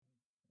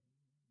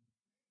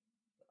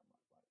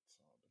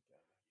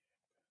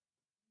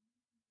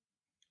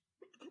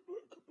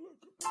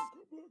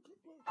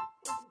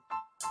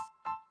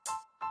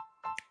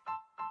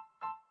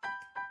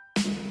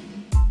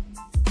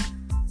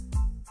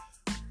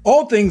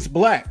All Things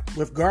Black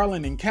with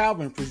Garland and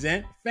Calvin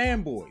present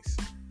Fanboys.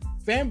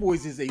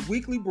 Fanboys is a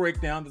weekly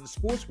breakdown of the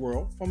sports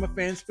world from a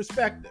fan's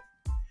perspective.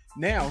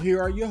 Now,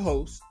 here are your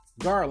hosts,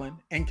 Garland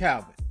and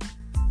Calvin.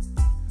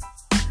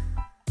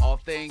 All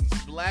Things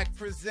Black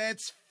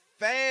presents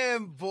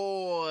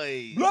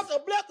Fanboys.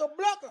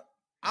 Blucker.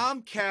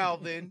 I'm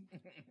Calvin.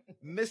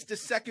 Mr.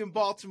 Second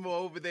Baltimore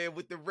over there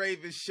with the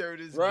Ravens shirt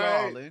is Right.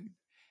 Garland.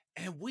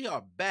 And we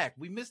are back.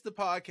 We missed the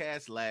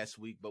podcast last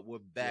week, but we're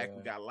back. Yeah.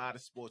 We got a lot of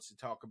sports to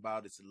talk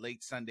about. It's a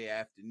late Sunday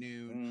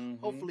afternoon.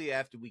 Mm-hmm. Hopefully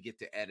after we get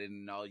to edit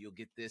and all, you'll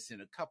get this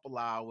in a couple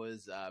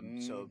hours.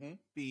 So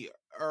be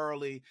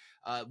early,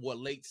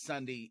 late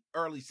Sunday,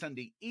 early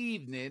Sunday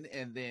evening.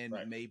 And then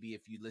maybe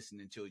if you're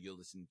listening to it, you'll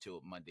listen to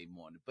it Monday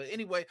morning. But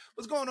anyway,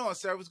 what's going on,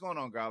 sir? What's going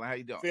on, Garland? How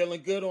you doing?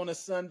 Feeling good on a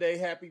Sunday.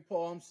 Happy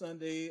Palm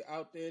Sunday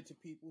out there to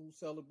people who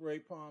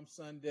celebrate Palm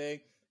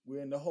Sunday.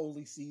 We're in the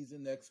holy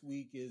season. Next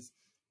week is,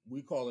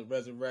 we call it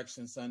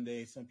Resurrection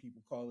Sunday. Some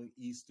people call it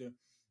Easter.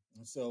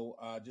 And so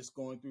just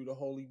going through the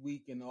Holy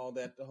Week and all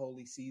that, the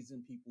holy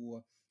season, people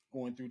are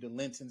going through the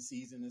Lenten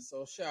season. And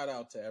so shout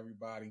out to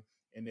everybody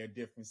in their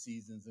different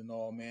seasons and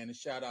all, man. And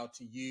shout out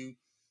to you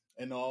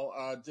and all.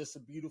 Just a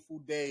beautiful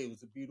day. It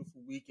was a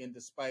beautiful weekend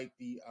despite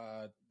the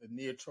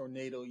near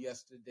tornado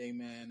yesterday,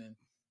 man. And,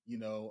 you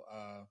know,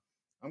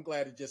 I'm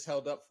glad it just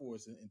held up for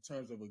us in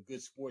terms of a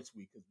good sports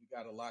week because we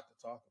got a lot to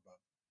talk about.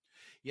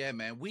 Yeah,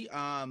 man, we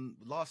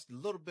lost a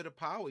little bit of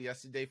power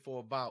yesterday for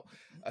about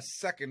a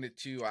second or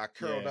two. I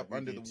curled up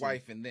under the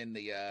wife, and then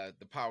the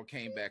power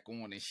came back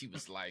on, and she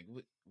was like,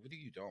 "What are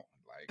you doing?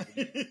 Like,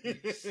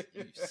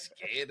 you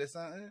scared or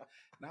something?"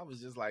 And I was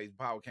just like,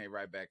 "Power came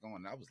right back on."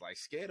 And I was like,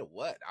 "Scared of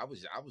what? I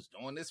was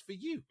doing this for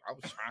you. I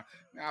was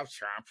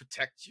trying to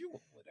protect you."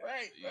 Or whatever,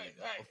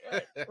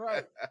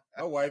 Right.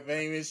 My wife she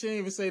ain't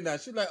even say nothing.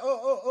 She's like,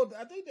 "Oh,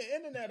 I think the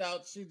internet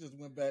out." She just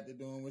went back to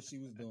doing what she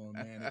was doing,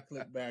 man. It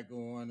clicked back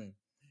on and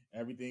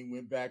everything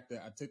went back to,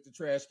 I took the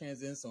trash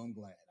cans in, so I'm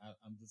glad.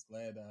 I'm just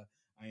glad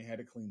I ain't had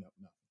to clean up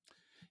nothing.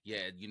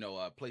 Yeah, you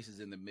know,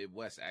 places in the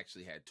Midwest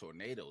actually had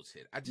tornadoes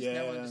hit. I just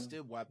never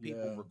understood why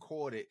people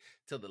record it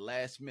till the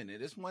last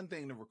minute. It's one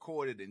thing to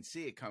record it and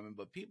see it coming,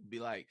 but people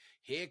be like,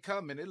 "Here it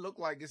coming." It looked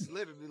like it's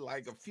literally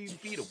like a few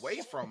feet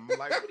away from them.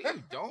 Like, what are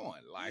you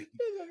doing? Like,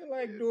 you're looking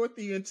like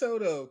Dorothy and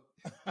Toto.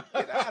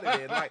 Get out of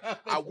there. Like,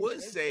 I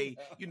would say,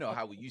 you know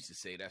how we used to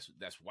say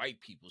that's white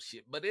people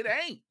shit, but it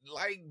ain't.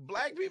 Like,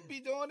 black people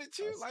be doing it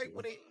too. That's like, true.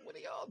 What are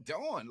y'all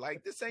doing?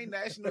 Like, this ain't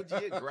National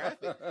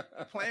Geographic.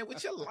 You're playing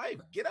with your life.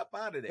 Get up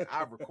out of there.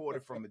 I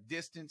recorded from a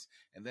distance,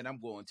 and then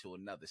I'm going to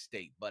another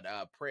state. But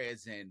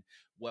prayers and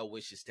well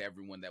wishes to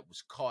everyone that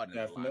was caught in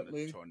the line of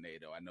the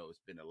tornado. I know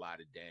it's been a lot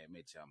of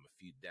damage. A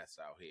few deaths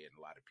out here, and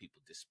a lot of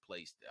people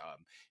displaced.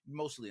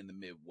 Mostly in the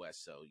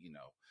Midwest. So, you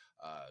know,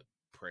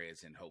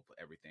 prayers and hope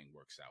everything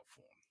works out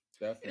for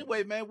them. Definitely.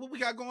 Anyway, man, what we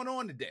got going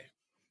on today?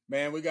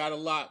 Man, we got a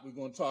lot. We're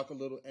going to talk a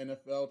little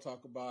NFL,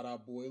 talk about our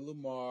boy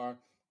Lamar.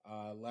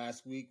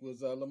 Last week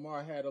was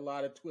Lamar had a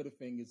lot of Twitter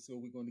fingers, so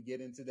we're going to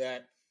get into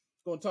that.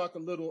 We're going to talk a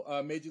little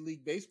Major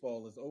League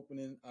Baseball is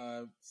opening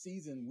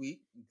season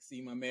week. You can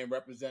see my man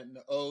representing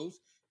the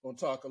O's. Going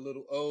to talk a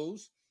little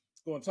O's.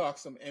 Going to talk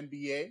some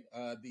NBA.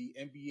 The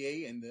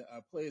NBA and the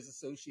Players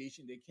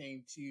Association, they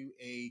came to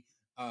a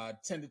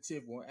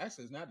tentative, well,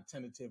 actually it's not a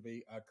tentative,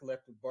 a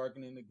collective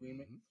bargaining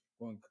agreement.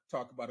 Mm-hmm. Going to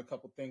talk about a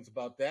couple things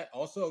about that.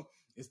 Also,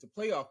 it's the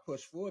playoff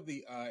push for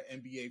the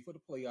NBA, for the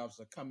playoffs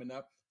are coming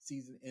up.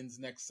 Season ends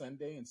next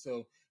Sunday. And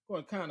so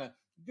going to kind of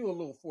do a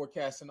little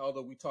forecasting,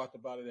 although we talked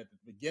about it at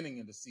the beginning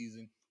of the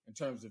season in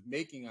terms of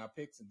making our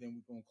picks. And then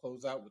we're going to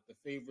close out with the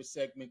favorite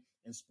segment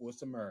in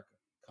Sports America.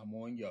 Come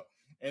on, yo.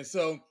 And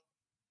so,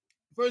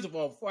 first of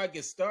all, before I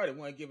get started, I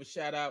want to give a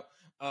shout out.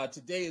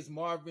 Today is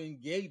Marvin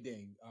Gaye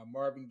Day.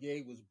 Marvin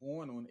Gaye was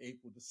born on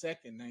April the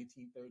 2nd,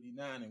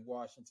 1939 in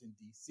Washington,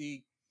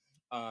 D.C.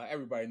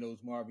 Everybody knows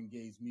Marvin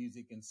Gaye's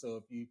music. And so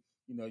if you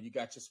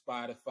got your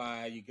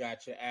Spotify, you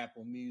got your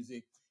Apple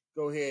Music,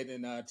 go ahead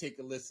and take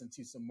a listen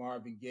to some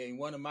Marvin Gaye.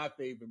 One of my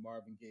favorite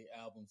Marvin Gaye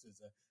albums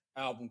is an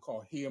album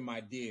called Here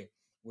My Dear,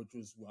 which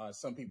was,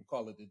 some people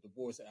call it the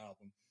divorce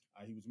album.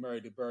 He was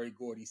married to Berry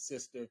Gordy's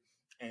sister,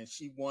 and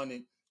she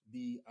wanted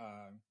the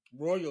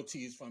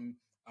royalties from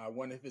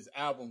one of his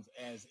albums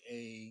as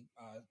a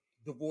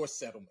divorce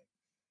settlement.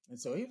 And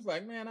so he was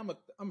like, man,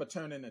 I'm a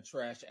turn in a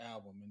trash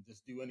album and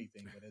just do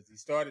anything. But as he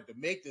started to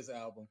make this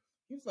album,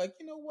 he was like,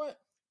 you know what?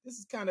 This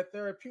is kind of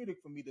therapeutic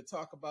for me to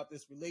talk about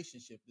this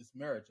relationship, this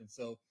marriage. And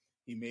so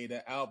he made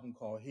an album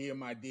called Here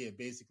My Dear,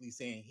 basically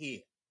saying, here,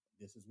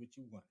 this is what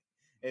you want.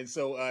 And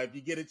so if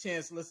you get a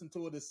chance to listen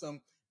to it, there's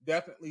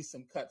definitely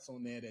some cuts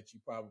on there that you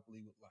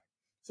probably would like.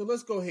 So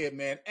let's go ahead,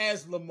 man.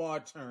 As Lamar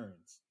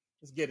turns,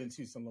 let's get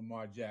into some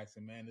Lamar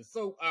Jackson, man. The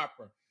soap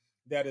opera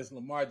that is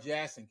Lamar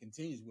Jackson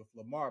continues with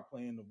Lamar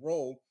playing the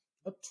role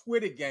of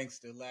Twitter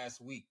gangster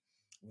last week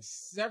with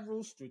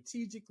several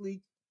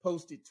strategically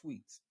posted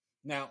tweets.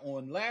 Now,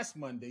 on last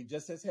Monday,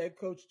 just as head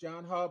coach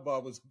John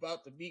Harbaugh was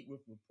about to meet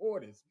with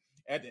reporters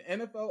at the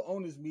NFL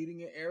owners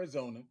meeting in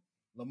Arizona,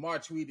 Lamar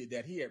tweeted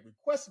that he had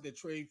requested a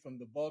trade from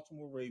the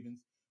Baltimore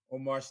Ravens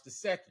on March the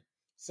 2nd,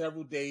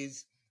 several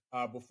days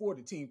before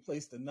the team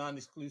placed a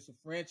non-exclusive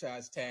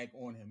franchise tag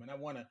on him. And I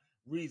want to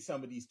read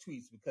some of these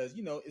tweets because,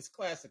 you know, it's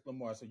classic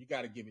Lamar, so you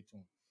got to give it to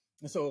him.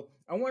 And so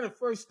I want to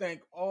first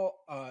thank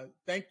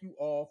you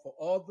all for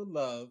all the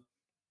love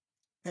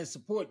and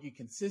support you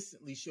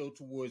consistently show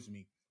towards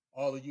me.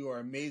 All of you are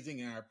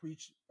amazing, and I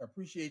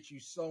appreciate you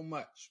so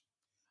much.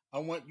 I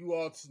want you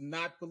all to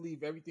not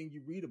believe everything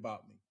you read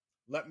about me.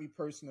 Let me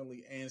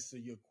personally answer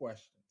your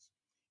questions.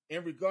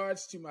 In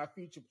regards to my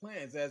future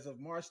plans, as of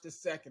March the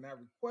 2nd, I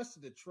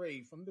requested a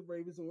trade from the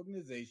Ravens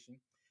organization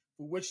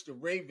for which the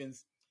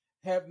Ravens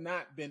have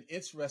not been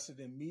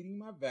interested in meeting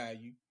my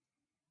value.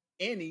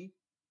 Any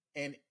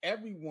and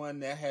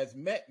everyone that has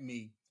met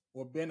me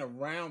or been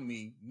around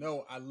me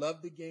know I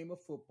love the game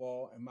of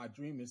football, and my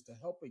dream is to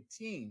help a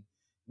team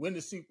win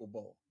the Super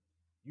Bowl.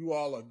 You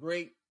all are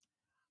great,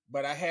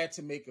 but I had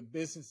to make a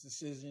business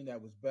decision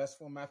that was best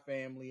for my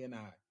family and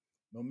I.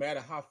 No matter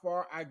how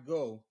far I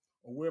go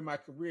or where my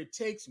career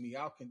takes me,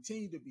 I'll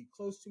continue to be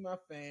close to my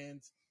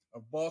fans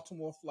of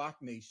Baltimore Flock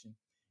Nation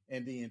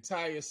and the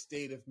entire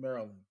state of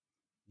Maryland.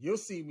 You'll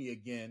see me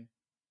again.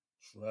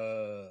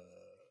 Trust.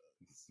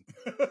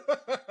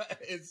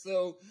 And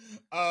so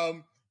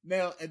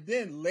now and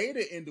then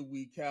later in the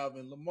week,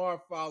 Calvin,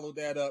 Lamar followed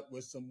that up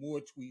with some more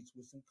tweets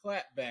with some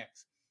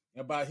clapbacks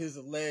about his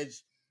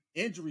alleged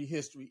injury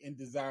history and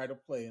desire to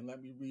play. And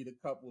let me read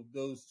a couple of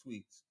those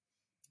tweets.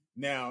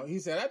 Now, he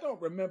said, I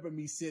don't remember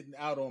me sitting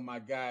out on my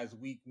guys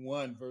week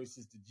 1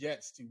 versus the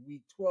Jets to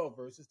week 12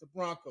 versus the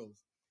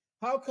Broncos.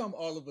 How come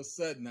all of a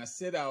sudden I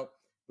sit out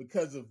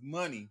because of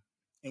money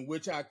in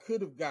which I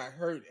could have got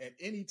hurt at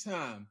any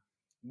time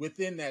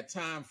within that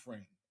time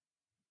frame?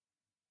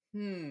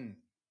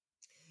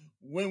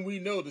 When we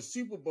know the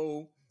Super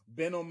Bowl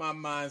been on my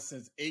mind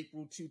since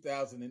April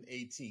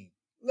 2018.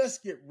 Let's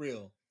get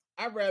real.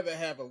 I'd rather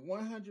have a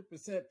 100%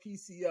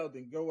 PCL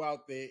than go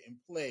out there and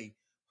play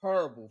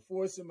horrible,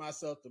 forcing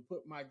myself to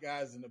put my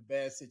guys in a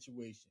bad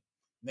situation.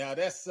 Now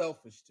that's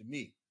selfish to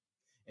me.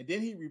 And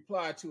then he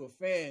replied to a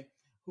fan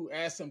who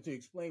asked him to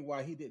explain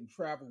why he didn't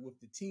travel with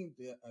the team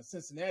to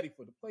Cincinnati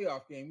for the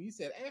playoff game. He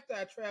said, after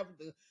I traveled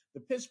to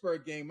the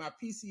Pittsburgh game, my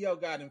PCL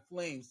got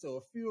inflamed, so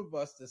a few of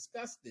us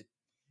discussed it,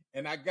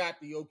 and I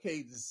got the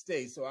okay to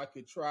stay so I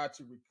could try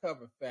to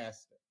recover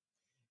faster.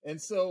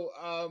 And so,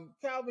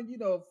 Calvin, you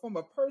know, from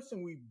a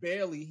person we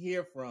barely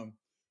hear from,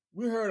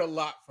 we heard a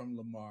lot from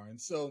Lamar. And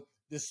so,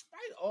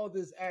 despite all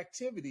this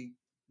activity,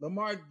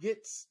 Lamar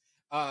gets,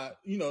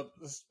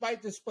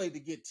 despite this play to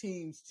get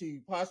teams to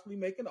possibly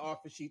make an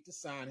offer sheet to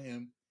sign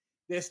him,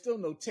 there's still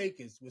no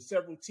takers, with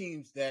several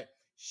teams that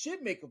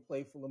should make a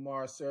play for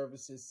Lamar's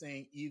services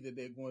saying either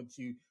they're going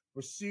to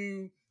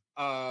pursue,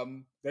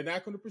 they're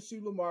not going to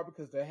pursue Lamar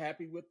because they're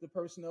happy with the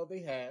personnel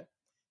they have.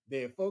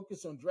 They're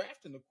focused on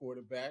drafting a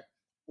quarterback,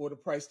 or the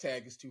price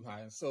tag is too high.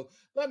 And so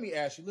let me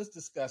ask you, let's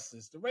discuss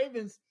this. The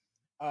Ravens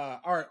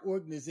are an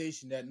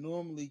organization that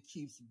normally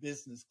keeps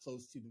business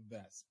close to the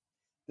vest.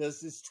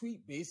 Does this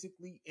tweet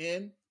basically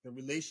end the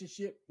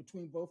relationship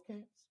between both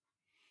camps?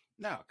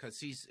 No, because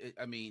he's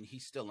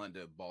still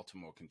under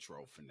Baltimore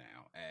control for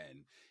now.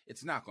 And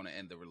it's not going to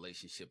end the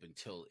relationship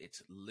until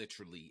it's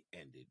literally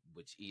ended,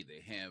 which either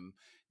him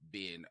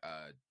being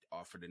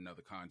offered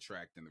another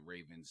contract and the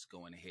Ravens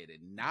going ahead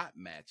and not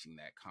matching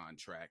that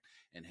contract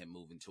and him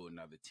moving to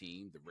another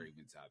team. The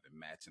Ravens either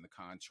matching the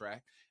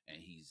contract and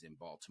he's in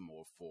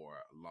Baltimore for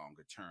a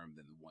longer term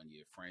than the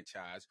 1-year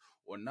franchise,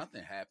 or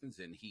nothing happens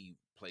and he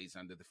plays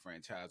under the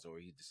franchise, or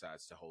he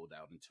decides to hold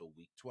out until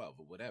week 12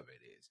 or whatever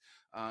it is.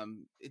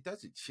 It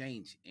doesn't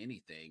change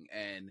anything.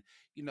 And,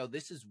 you know,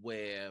 this is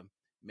where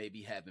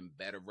maybe having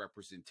better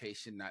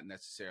representation, not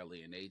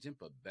necessarily an agent,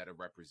 but better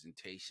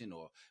representation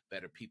or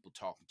better people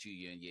talking to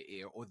you in your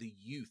ear, or the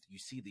youth. You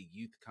see the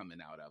youth coming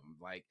out of them.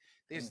 Like,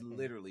 there's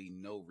literally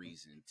no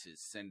reason to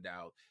send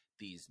out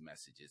these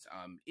messages.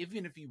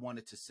 Even if you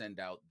wanted to send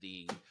out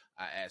the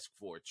I asked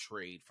for a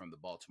trade from the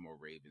Baltimore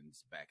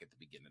Ravens back at the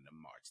beginning of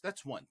March,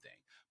 that's one thing.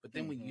 But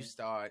then when you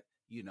start,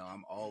 you know,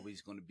 I'm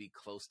always going to be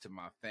close to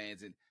my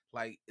fans, and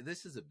like,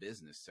 this is a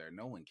business, sir.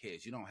 No one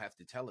cares. You don't have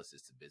to tell us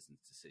it's a business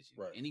decision.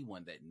 Right.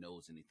 Anyone that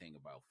knows anything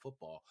about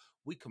football,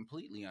 we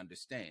completely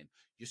understand.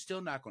 You're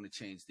still not going to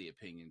change the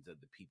opinions of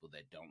the people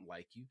that don't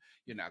like you.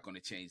 You're not going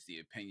to change the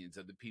opinions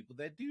of the people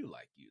that do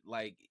like you.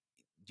 Like,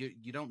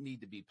 you don't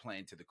need to be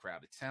playing to the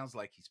crowd. It sounds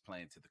like he's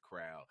playing to the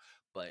crowd,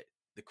 but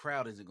the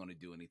crowd isn't going to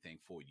do anything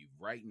for you.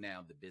 Right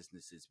now, the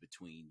business is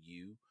between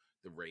you,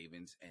 the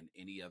Ravens, and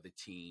any other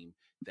team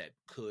that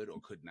could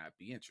or could not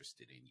be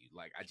interested in you.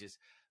 Like, I just,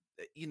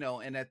 you know,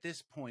 and at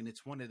this point,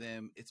 it's one of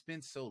them. It's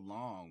been so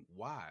long.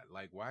 Why?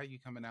 Like, why are you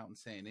coming out and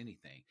saying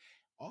anything?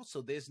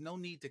 Also, there's no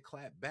need to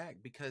clap back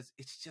because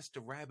it's just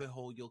a rabbit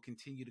hole you'll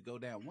continue to go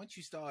down. Once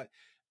you start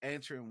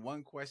answering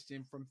one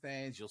question from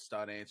fans, you'll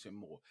start answering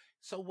more.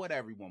 So what,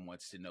 everyone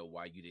wants to know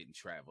why you didn't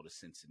travel to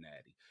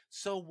Cincinnati.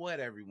 So what,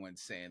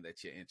 everyone's saying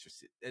that you're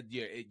interested,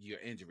 you're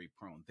injury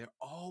prone. They're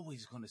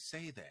always going to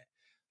say that.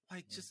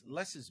 Like, just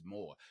less is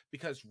more.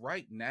 Because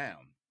right now,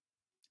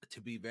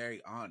 to be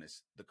very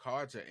honest, the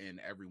cards are in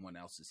everyone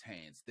else's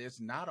hands. There's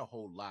not a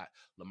whole lot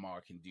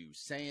Lamar can do.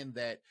 Saying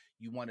that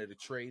you wanted to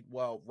trade,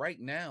 well, right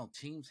now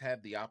teams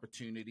have the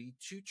opportunity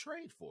to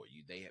trade for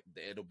you.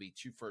 It'll be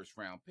 2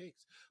 first-round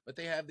picks, but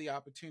they have the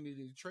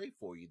opportunity to trade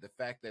for you. The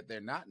fact that they're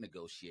not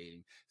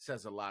negotiating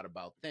says a lot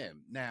about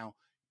them. Now,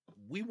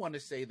 we want to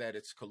say that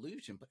it's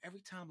collusion, but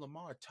every time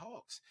Lamar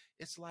talks,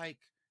 it's like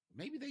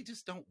maybe they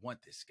just don't want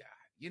this guy.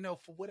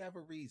 For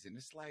whatever reason.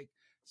 It's like,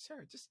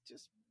 sir, just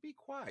be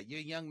quiet.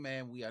 You're a young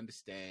man. We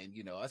understand.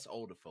 Us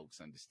older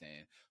folks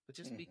understand. But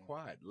just be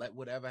quiet. Let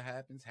whatever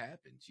happens,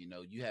 happens.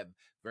 You have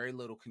very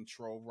little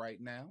control right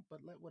now,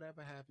 but let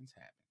whatever happens,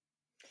 happen.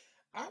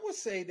 I would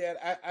say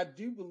that I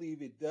do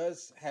believe it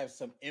does have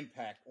some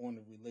impact on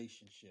the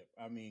relationship.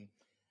 I mean,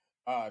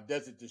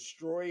 does it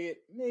destroy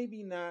it?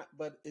 Maybe not,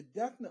 but it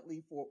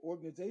definitely, for an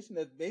organization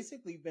that's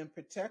basically been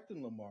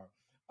protecting Lamar.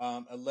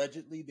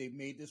 Allegedly, they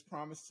made this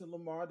promise to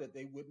Lamar that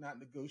they would not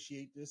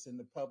negotiate this in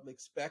the public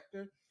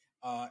specter,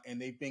 and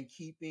they've been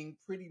keeping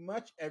pretty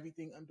much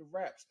everything under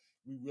wraps.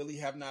 We really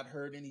have not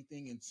heard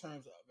anything in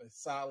terms of a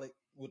solid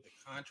what the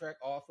contract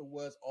offer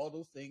was. All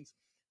those things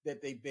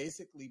that they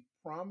basically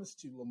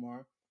promised to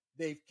Lamar,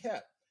 they've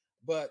kept.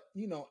 But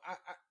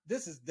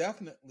this is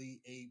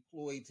definitely a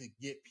ploy to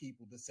get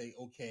people to say,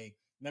 okay,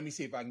 let me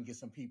see if I can get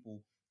some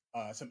people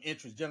some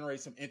interest,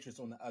 generate some interest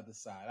on the other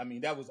side. I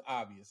mean, that was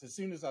obvious. As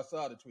soon as I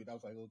saw the tweet, I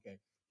was like, okay,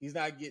 he's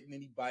not getting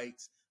any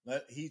bites.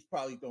 He's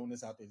probably throwing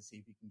this out there to see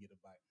if he can get a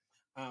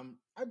bite.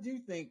 I do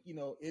think,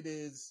 it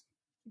is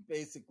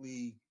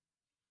basically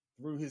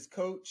through his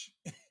coach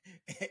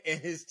and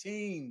his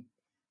team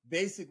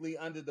basically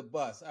under the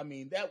bus. I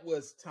mean, that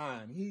was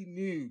time. He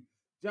knew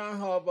John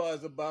Harbaugh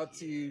is about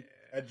to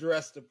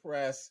address the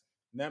press.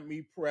 Let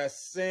me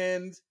press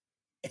send.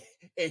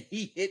 And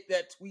he hit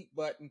that tweet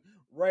button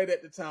right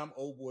at the time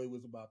old boy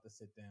was about to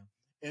sit down.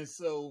 And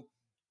so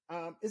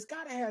it's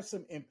got to have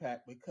some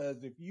impact,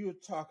 because if you're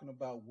talking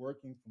about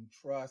working from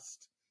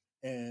trust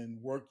and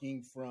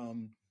working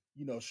from,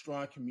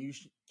 strong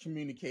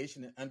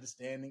communication and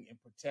understanding and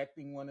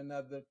protecting one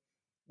another,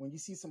 when you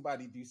see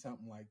somebody do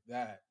something like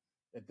that,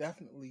 it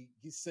definitely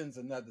sends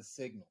another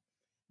signal.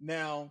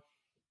 Now,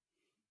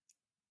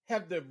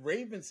 have the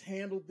Ravens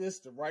handled this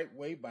the right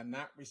way by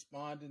not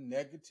responding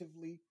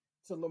negatively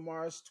to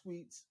Lamar's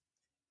tweets?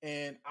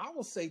 And I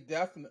will say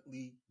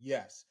definitely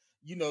yes.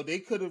 They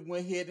could have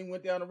went ahead and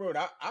went down the road.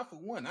 I for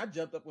one, I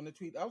jumped up on the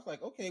tweet. I was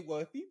like, okay, well,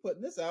 if he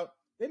putting this out,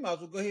 they might as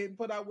well go ahead and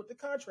put out what the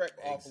contract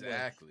offer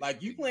was.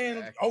 Like, you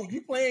playing,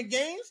 you playing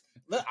games?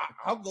 Look,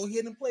 I'll go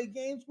ahead and play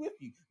games with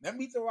you. Let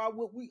me throw out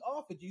what we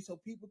offered you so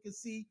people can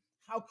see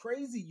how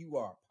crazy you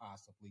are,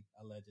 possibly,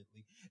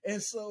 allegedly.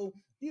 And so,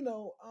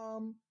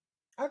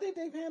 I think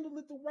they've handled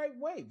it the right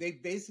way.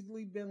 They've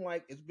basically been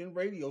like, it's been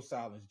radio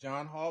silence.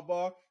 John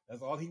Harbaugh,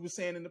 that's all he was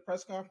saying in the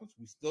press conference.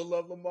 We still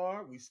love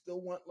Lamar. We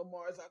still want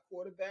Lamar as our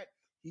quarterback.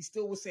 He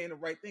still was saying the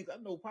right things. I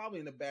know probably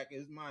in the back of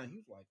his mind, he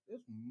was like,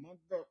 this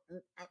mother,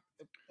 if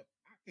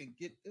I can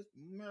get this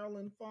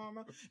Maryland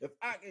farmer, if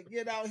I can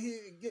get out here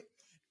and get,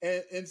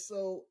 and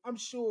so I'm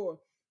sure,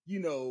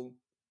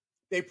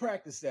 they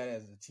practice that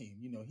as a team.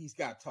 He's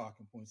got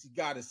talking points. He's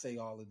got to say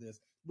all of this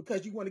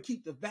because you want to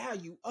keep the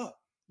value up.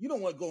 You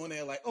don't want to go in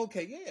there like,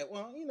 okay, yeah,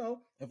 well,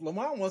 if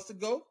Lamar wants to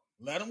go,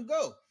 let him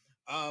go.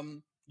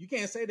 You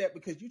can't say that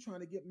because you're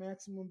trying to get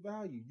maximum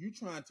value. You're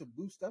trying to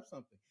boost up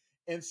something.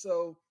 And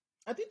so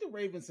I think the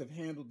Ravens have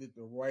handled it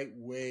the right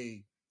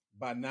way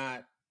by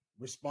not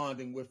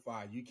responding with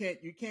fire. You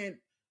can't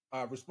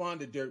respond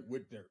to dirt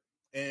with dirt.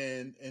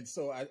 And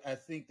so I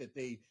think that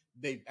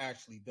they've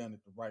actually done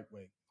it the right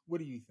way. What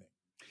do you think?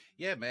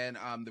 Yeah, man.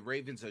 The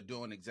Ravens are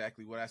doing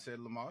exactly what I said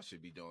Lamar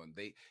should be doing.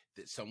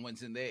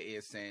 Someone's in their ear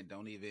saying,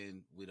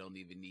 we don't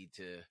even need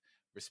to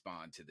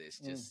respond to this.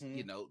 Just,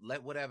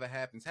 let whatever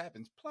happens.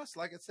 Plus,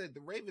 like I said,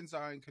 the Ravens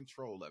are in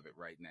control of it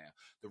right now.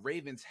 The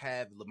Ravens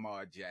have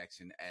Lamar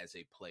Jackson as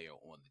a player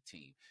on the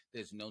team.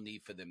 There's no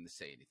need for them to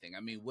say anything.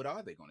 I mean, what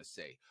are they going to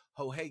say?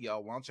 Oh, hey,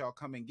 y'all, why don't y'all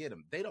come and get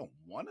him? They don't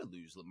want to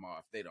lose Lamar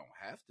if they don't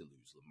have to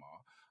lose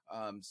Lamar.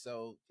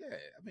 So yeah,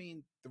 I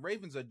mean, the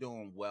Ravens are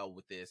doing well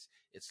with this.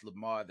 It's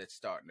Lamar that's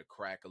starting to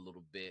crack a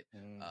little bit,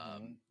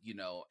 and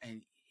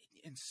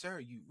sir,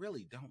 you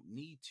really don't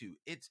need to.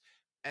 It's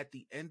at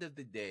the end of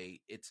the day,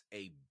 it's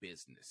a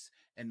business.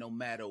 And no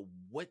matter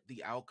what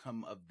the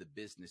outcome of the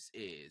business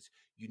is,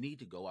 you need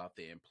to go out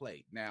there and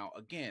play. Now,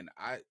 again,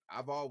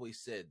 I've always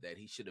said that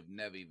he should have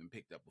never even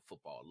picked up a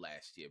football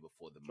last year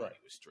before the money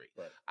was straight.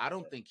 Right. I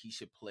don't think he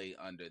should play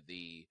under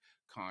the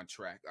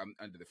contract,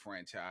 under the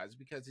franchise,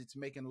 because it's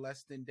making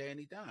less than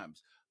Danny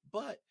Dimes.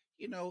 But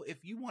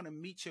if you want to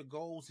meet your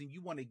goals and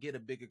you want to get a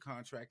bigger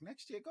contract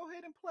next year, go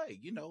ahead and play,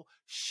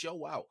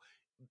 show out.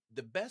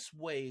 The best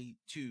way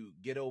to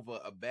get over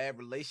a bad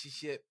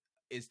relationship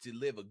is to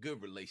live a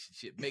good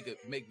relationship. Make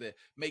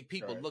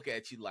people Right. look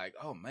at you like,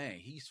 oh man,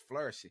 he's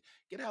flourishing.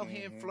 Get out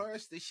here and Mm-hmm.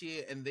 flourish this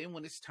year. And then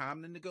when it's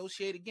time to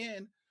negotiate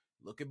again,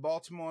 look at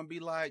Baltimore and be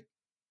like,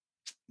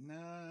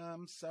 nah,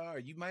 I'm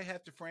sorry. You might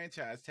have to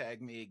franchise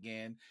tag me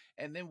again,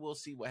 and then we'll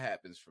see what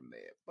happens from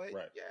there. But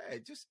Right. yeah,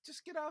 just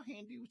get out here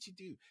and do what you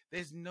do.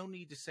 There's no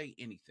need to say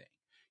anything.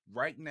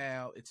 Right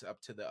now, it's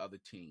up to the other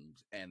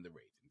teams and the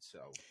Ravens.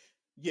 So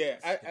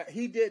Yeah,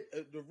 he did.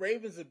 The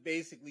Ravens have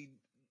basically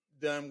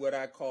done what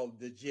I call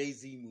the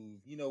Jay-Z move.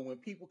 You know, when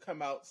people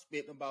come out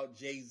spitting about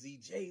Jay-Z,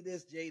 Jay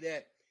this, Jay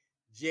that,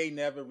 Jay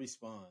never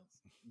responds.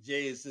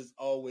 Jay is just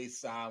always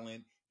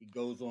silent. He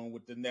goes on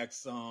with the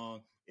next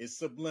song. It's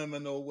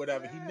subliminal,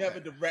 whatever. He never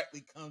yeah,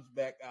 directly comes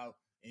back out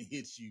and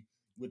hits you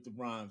with the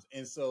rhymes.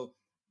 And so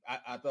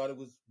I thought it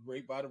was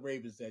great by the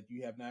Ravens that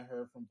you have not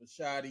heard from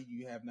Bisciotti.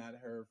 You have not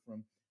heard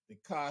from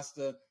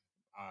DeCosta.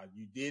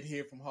 You did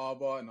hear from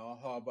Harbaugh, and all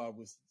Harbaugh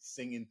was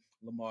singing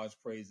Lamar's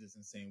praises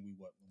and saying we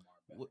want Lamar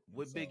back. And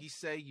what so, Biggie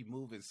say? You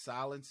move in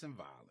silence and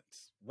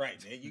violence. right,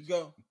 there you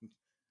go.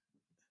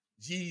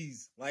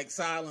 G's like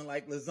silent,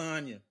 like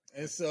lasagna.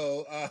 And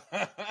so,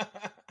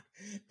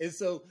 and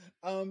so,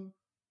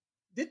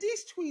 did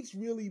these tweets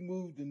really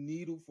move the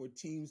needle for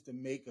teams to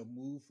make a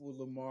move for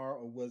Lamar,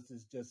 or was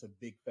this just a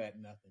big fat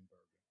nothing burger?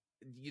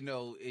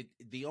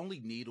 The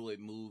only needle it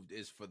moved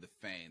is for the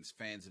fans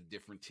of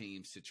different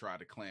teams to try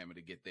to clamor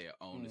to get their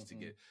owners to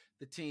get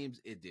the teams.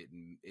 It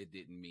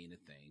didn't mean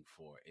a thing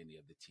for any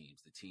of the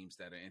teams. The teams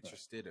that are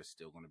interested are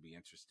still going to be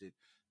interested.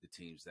 The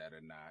teams that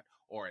are not,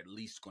 or at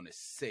least going to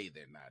say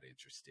they're not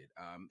interested.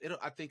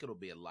 I think it'll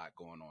be a lot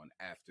going on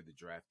after the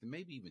draft, and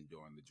maybe even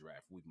during the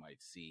draft, we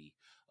might see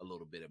a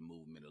little bit of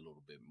movement, a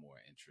little bit more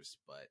interest.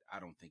 But I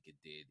don't think it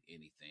did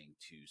anything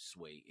to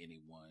sway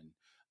anyone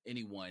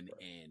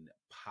in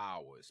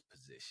power's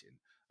position.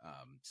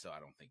 So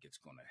I don't think it's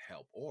going to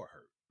help or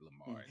hurt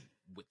Lamar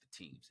with the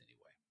teams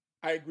anyway.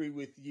 I agree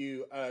with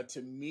you.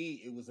 To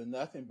me, it was a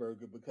nothing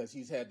burger because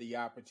he's had the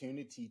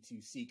opportunity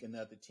to seek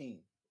another team.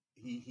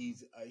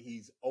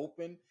 He's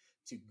open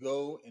to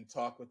go and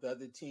talk with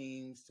other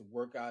teams to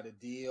work out a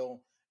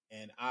deal,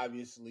 and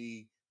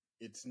obviously,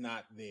 it's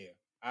not there.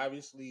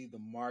 Obviously, the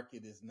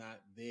market is not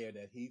there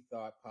that he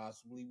thought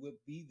possibly would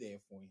be there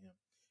for him.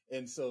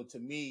 And so, to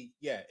me,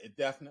 yeah, it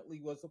definitely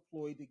was a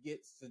ploy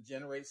to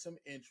generate some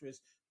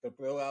interest, to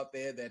throw out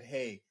there that,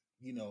 hey,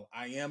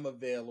 I am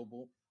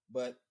available.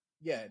 But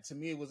yeah, to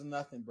me, it was a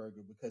nothing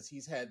burger because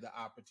he's had the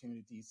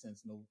opportunity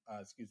since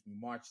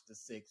March the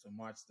 6th or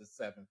March the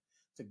 7th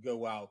to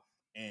go out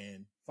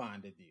and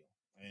find a deal,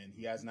 and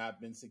he has not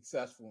been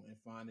successful in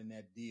finding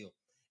that deal.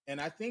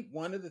 And I think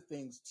one of the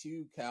things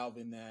too,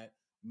 Calvin, that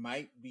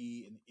might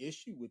be an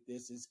issue with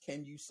this is,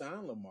 can you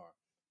sign Lamar?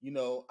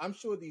 I'm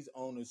sure these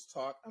owners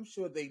talk. I'm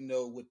sure they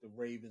know what the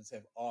Ravens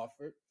have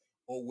offered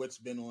or what's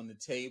been on the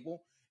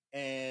table,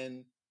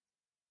 and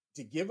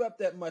to give up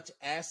that much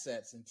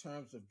assets in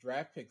terms of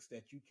draft picks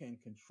that you can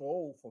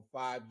control for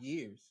 5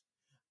 years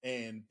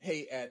and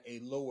pay at a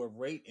lower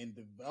rate and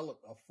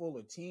develop a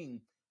fuller team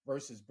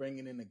versus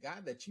bringing in a guy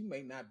that you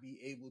may not be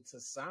able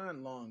to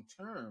sign long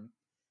term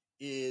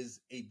is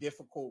a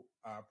difficult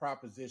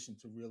proposition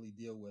to really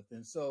deal with.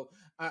 And so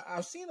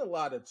I've seen a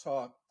lot of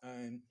talk,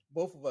 and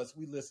both of us,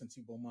 we listen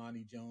to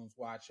Bomani Jones,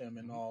 watch him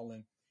and all,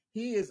 and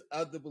he is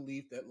of the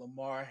belief that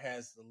Lamar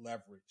has the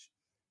leverage.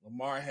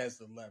 Lamar has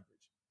the leverage.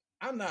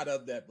 I'm not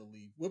of that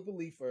belief. What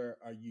belief are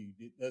you?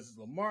 Does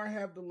Lamar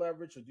have the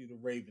leverage, or do the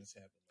Ravens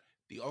have the leverage?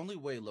 The only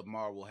way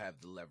Lamar will have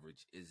the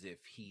leverage is if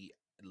he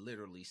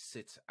literally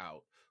sits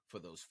out for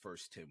those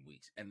first 10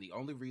 weeks. And the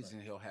only reason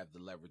he'll have the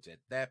leverage at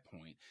that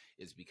point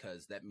is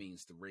because that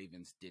means the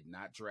Ravens did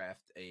not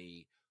draft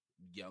a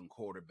young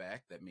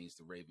quarterback. That means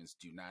the Ravens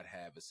do not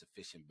have a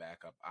sufficient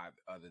backup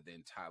other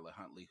than Tyler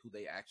Huntley, who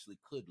they actually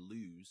could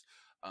lose.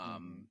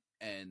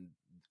 And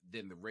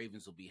then the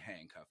Ravens will be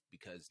handcuffed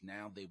because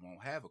now they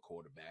won't have a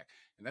quarterback,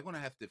 and they're going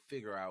to have to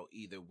figure out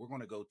either we're going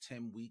to go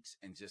 10 weeks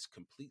and just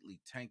completely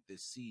tank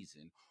this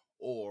season,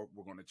 or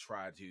we're going to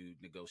try to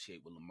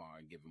negotiate with Lamar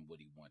and give him what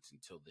he wants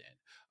until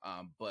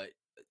then. But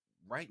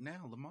right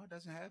now, Lamar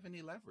doesn't have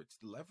any leverage.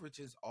 The leverage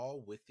is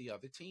all with the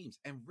other teams.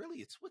 And really,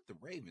 it's with the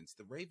Ravens.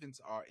 The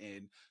Ravens are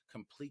in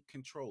complete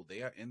control.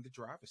 They are in the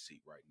driver's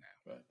seat right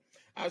now. Right.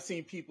 I've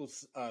seen people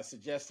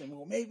suggesting,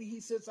 well, maybe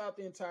he sits out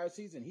the entire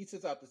season. He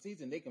sits out the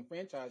season. They can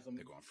franchise him,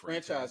 They're going to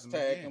franchise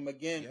tag him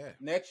again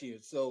next year.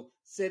 So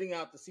sitting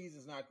out the season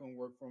is not going to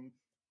work for him.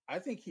 I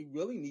think he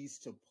really needs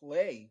to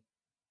play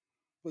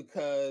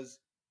because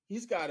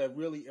he's got to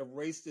really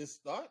erase this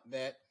thought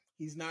that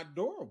he's not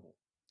durable.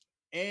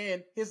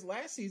 And his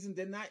last season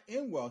did not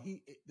end well.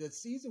 The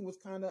season was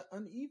kind of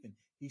uneven.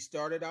 He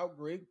started out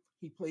great.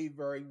 He played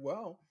very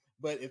well.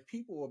 But if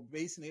people are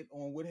basing it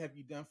on what have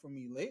you done for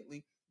me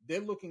lately,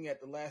 they're looking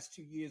at the last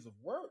 2 years of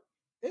work.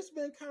 It's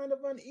been kind of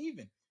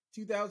uneven.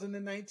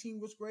 2019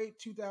 was great.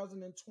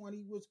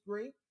 2020 was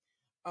great.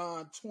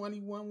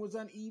 21 was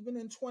uneven,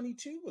 and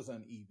 22 was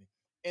uneven.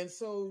 And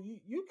so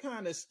you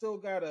kind of still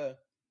got to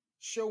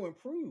show and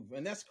prove.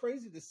 And that's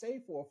crazy to say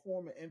for a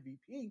former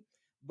MVP.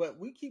 but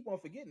we keep on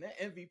forgetting that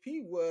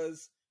MVP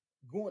was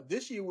going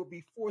this year would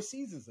be 4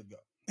 seasons ago.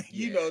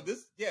 You Yeah. know,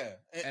 this, yeah.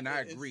 And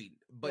I agree.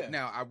 But yeah.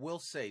 now I will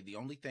say the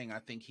only thing I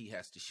think he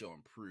has to show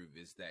and prove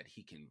is that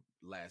he can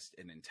last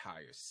an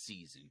entire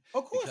season.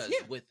 Of course, Because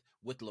yeah.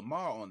 with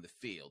Lamar on the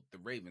field, the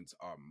Ravens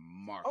are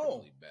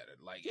markedly better.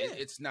 Like yeah.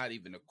 it's not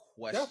even a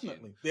question.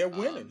 Definitely. They're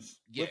winners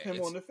with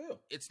him on the field.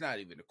 It's not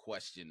even a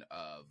question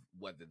of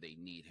whether they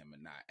need him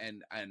or not.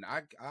 And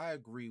I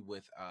agree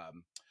with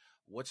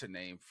what's her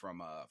name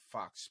from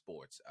Fox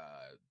Sports,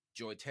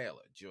 Joy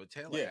Taylor. Joy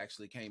Taylor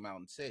actually came out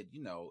and said,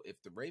 you know,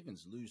 if the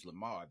Ravens lose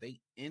Lamar, they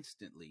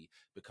instantly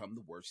become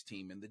the worst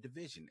team in the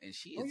division. And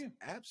she is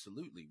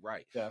absolutely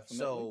right. Definitely.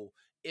 So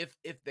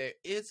if there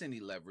is any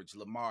leverage,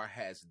 Lamar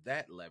has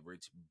that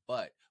leverage.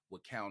 But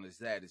what counters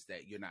that is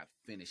that you're not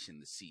finishing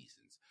the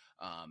seasons.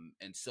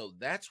 And so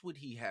that's what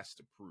he has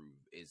to prove,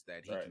 is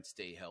that he can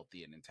stay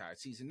healthy an entire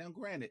season. Now,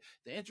 granted,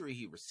 the injury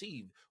he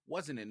received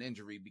wasn't an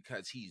injury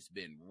because he's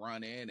been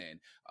running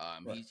and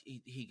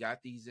he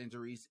got these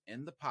injuries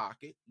in the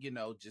pocket, you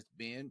know, just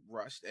being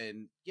rushed.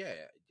 And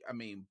I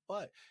mean,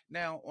 but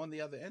now on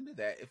the other end of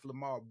that, if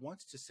Lamar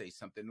wants to say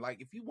something,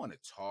 like if you want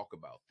to talk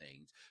about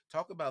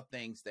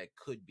things that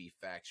could be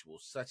factual,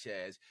 such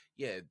as,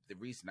 the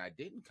reason I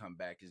didn't come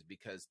back is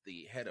because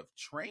the head of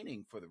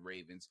training for the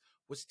Ravens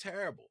was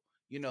terrible.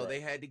 You know, they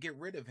had to get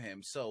rid of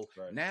him. So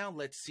now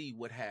let's see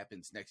what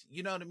happens next.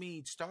 You know what I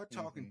mean? Start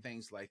talking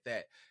things like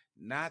that.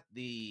 Not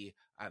the,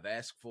 I've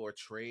asked for a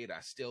trade, I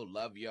still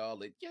love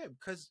y'all. And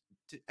because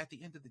at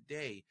the end of the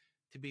day,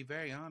 to be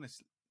very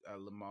honest,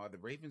 Lamar, the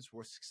Ravens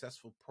were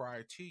successful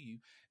prior to you.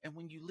 And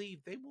when you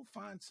leave, they will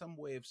find some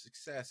way of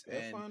success.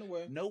 They'll find a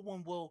way. No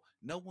one will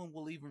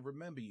even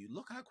remember you.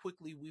 Look how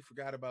quickly we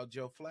forgot about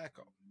Joe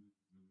Flacco.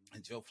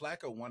 And Joe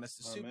Flacco won us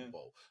the Super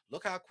Bowl.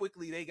 Look how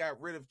quickly they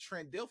got rid of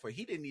Trent Dilfer.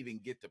 He didn't even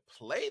get to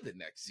play the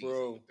next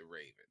season with the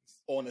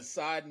Ravens. On a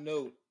side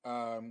note,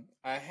 I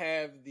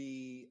have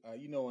the,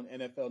 on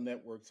NFL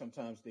Network,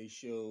 sometimes they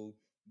show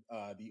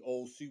the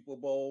old Super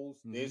Bowls.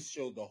 They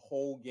show the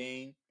whole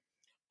game.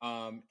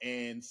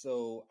 And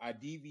so I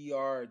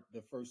DVR'd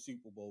the first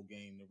Super Bowl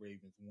game the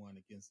Ravens won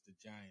against the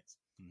Giants.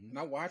 And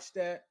I watched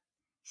that.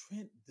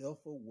 Trent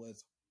Dilfer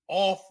was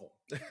awful.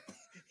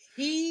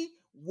 He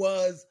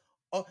was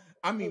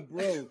I mean,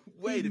 bro,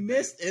 he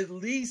missed at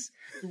least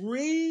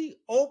 3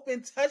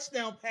 open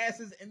touchdown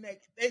passes in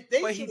that.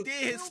 But he did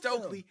hit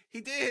Stokely. Him.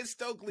 He did hit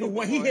Stokely.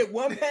 When he hit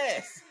one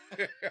pass,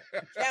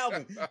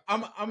 Calvin,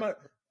 I'm gonna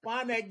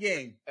find that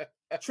game.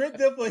 Trent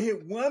Dilfer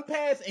hit one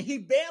pass, and he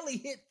barely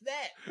hit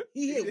that.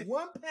 He hit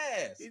one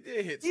pass. He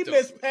did hit. He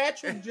missed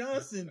Patrick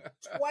Johnson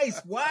twice,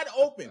 wide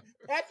open.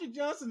 Patrick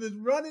Johnson is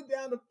running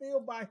down the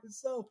field by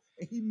himself,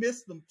 and he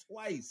missed them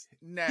twice.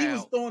 Now, he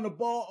was throwing the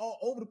ball all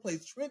over the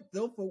place. Trent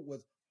Dilfer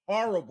was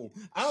horrible.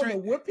 I don't know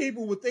what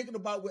people were thinking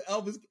about with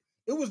Elvis.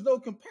 It was no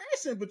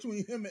comparison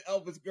between him and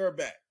Elvis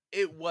Gerback.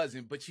 It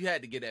wasn't, but you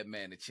had to give that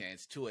man a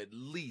chance to at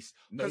least,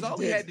 because all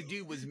he had to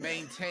do was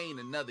maintain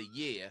another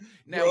year.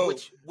 Now, bro,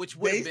 which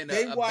would have been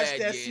a bad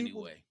year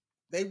anyway.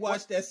 They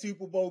watched that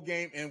Super Bowl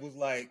game and was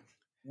like,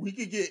 we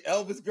could get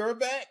Elvis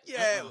Gerback?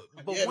 Yeah,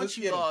 but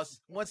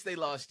once they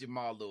lost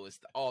Jamal Lewis,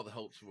 all the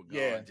hopes were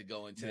gone to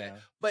go into that.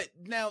 But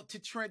now, to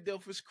Trent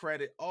Dilfer's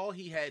credit, all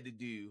he had to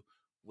do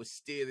was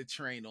steer the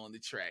train on the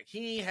track.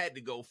 He ain't had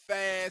to go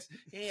fast.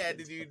 He had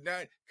to do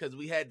nothing, because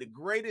we had the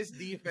greatest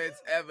defense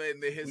ever in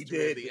the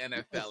history of the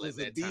NFL at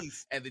that time.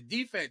 And the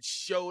defense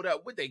showed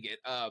up. What they get?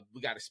 We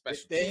got a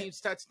special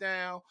teams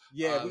touchdown.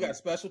 Yeah, we got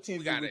special teams.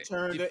 We got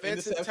returned a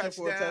defensive touchdown.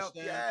 For a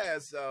touchdown. Yeah,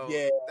 so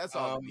that's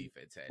all the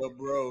defense had. But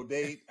bro,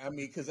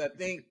 because I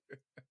think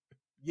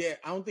I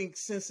don't think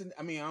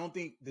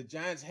the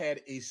Giants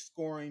had a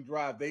scoring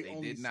drive. They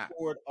only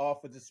scored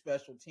off of the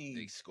special teams.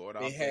 They scored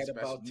off. They had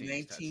about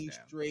 19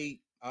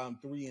 straight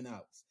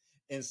 3-and-outs,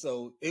 and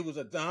so it was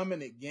a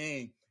dominant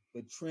game.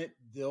 But Trent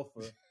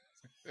Dilfer,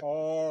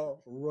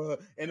 horrible.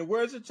 In the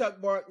words of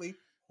Chuck Barkley,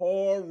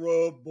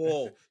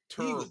 horrible.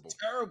 Terrible. He was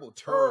terrible.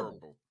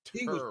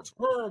 He was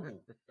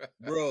terrible,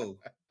 bro.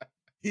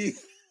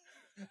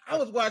 I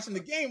was watching the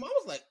game. I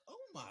was like,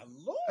 oh my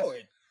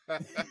Lord.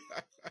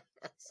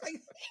 It's like, he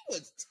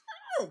was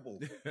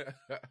terrible.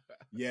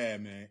 Yeah,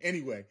 man.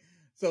 Anyway,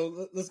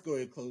 so let's go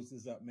ahead and close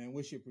this up, man.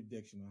 What's your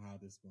prediction on how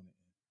this is going to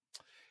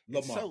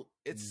end? Lamar.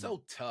 It's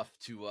so tough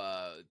to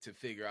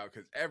figure out,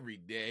 because every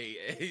day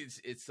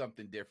it's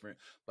something different.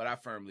 But I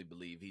firmly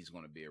believe he's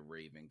going to be a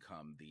Raven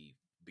come the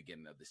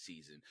beginning of the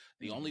season.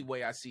 The only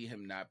way I see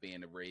him not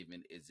being a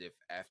Raven is if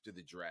after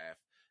the draft,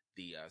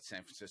 the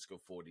San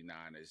Francisco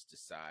 49ers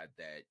decide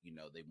that,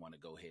 they want to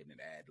go ahead and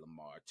add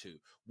Lamar to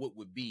what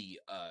would be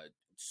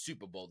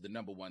Super Bowl, the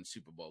number 1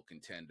 Super Bowl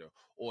contender,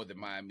 or the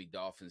Miami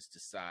Dolphins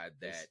decide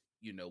that,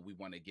 we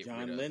want to get rid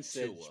of John Lynch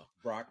said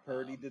Brock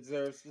Purdy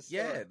deserves to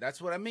start. Yeah,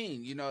 that's what I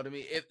mean. You know what I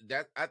mean?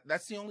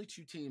 That's the only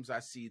 2 teams I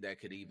see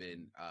that could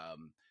even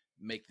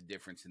make the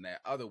difference in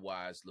that.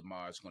 Otherwise,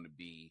 Lamar is going to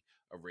be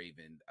a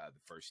Raven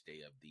the first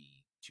day of the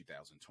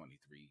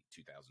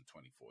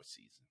 2023-2024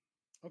 season.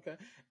 Okay.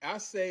 I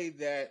say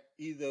that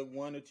either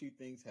one or 2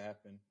 things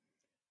happen.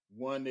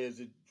 One is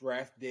a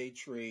draft day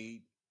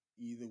trade.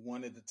 Either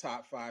one of the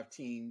top five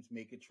teams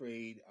make a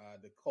trade,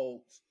 the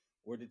Colts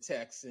or the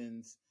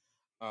Texans.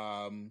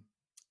 Um,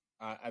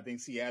 I think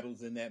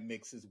Seattle's in that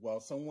mix as well.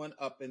 Someone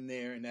up in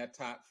there in that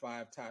top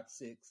five, top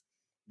six,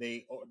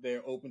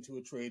 they're open to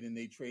a trade, and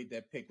they trade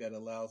that pick that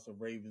allows the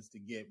Ravens to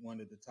get one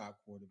of the top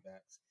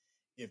quarterbacks.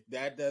 If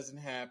that doesn't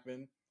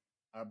happen,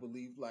 I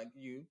believe, like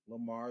you,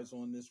 Lamar's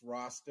on this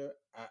roster.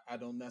 I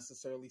don't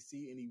necessarily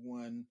see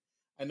anyone.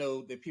 I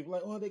know that people are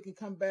like, oh, they can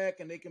come back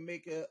and they can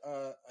make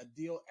a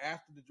deal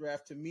after the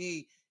draft. To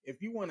me,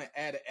 if you want to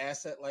add an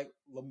asset like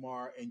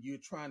Lamar and you're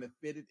trying to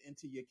fit it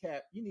into your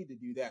cap, you need to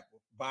do that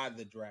by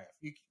the draft.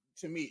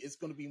 To me, it's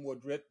going to be more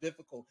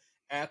difficult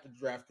after the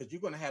draft because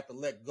you're going to have to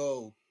let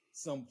go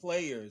some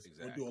players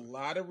or do a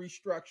lot of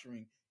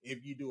restructuring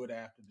if you do it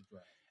after the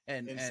draft.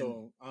 And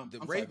so the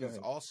Ravens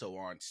also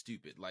aren't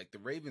stupid. Like the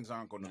Ravens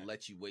aren't going to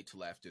let you wait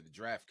till after the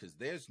draft because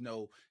there's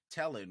no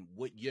telling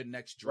what your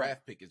next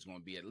draft pick is going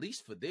to be. At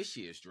least for this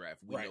year's draft,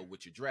 we know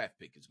what your draft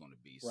pick is going to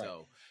be. Right.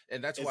 So,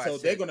 and that's why. So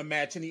they're going to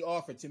match any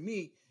offer. To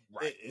me,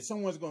 if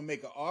someone's going to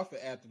make an offer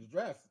after the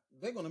draft,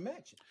 they're going to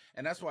match it.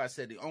 And that's why I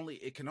said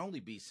it can only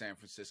be San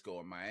Francisco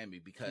or Miami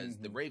because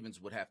the Ravens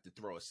would have to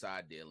throw a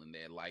side deal in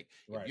there. Like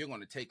if you're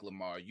going to take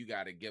Lamar, you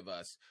got to give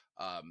us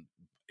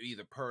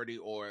either Purdy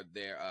or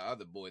their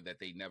other boy that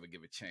they never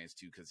give a chance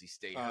to because he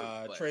stayed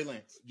hurt. Trey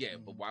Lance. Yeah,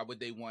 but why would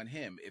they want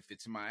him? If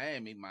it's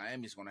Miami,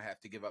 Miami's going to have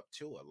to give up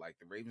Tua. Like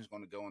the Ravens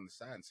going to go on the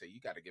side and say,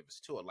 you got to give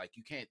us Tua. Like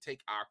you can't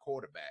take our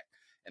quarterback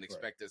and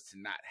expect us to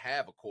not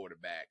have a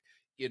quarterback,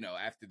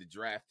 after the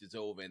draft is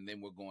over and then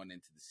we're going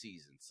into the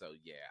season. So,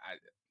 yeah,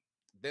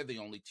 they're the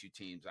only two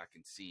teams I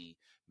can see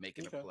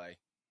making a play.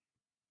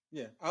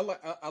 Yeah, I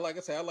like I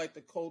say, I like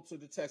the Colts or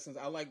the Texans.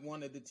 I like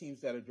one of the teams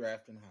that are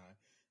drafting high.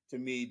 To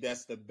me,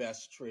 that's the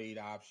best trade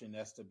option.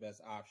 That's the best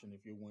option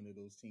if you're one of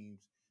those teams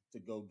to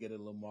go get a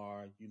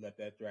Lamar. You let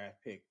that draft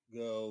pick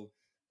go,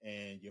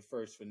 and you're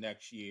first for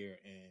next year,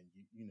 and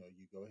you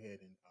go ahead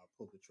and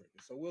pull the trigger.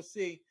 So we'll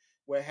see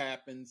what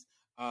happens.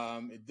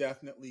 It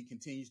definitely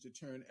continues to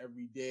turn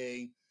every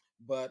day,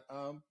 but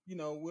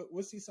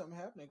we'll see something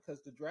happening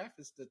because the draft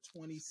is the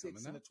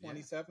 26th and the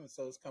 27th,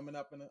 so it's coming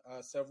up in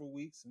several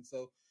weeks, and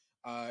so.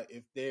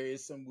 If there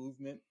is some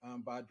movement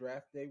by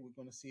draft day, we're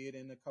going to see it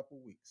in a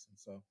couple weeks. And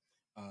so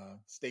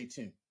stay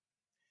tuned.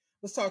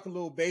 Let's talk a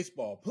little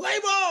baseball. Play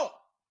ball!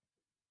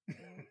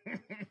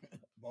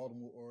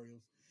 Baltimore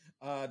Orioles.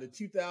 The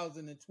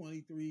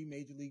 2023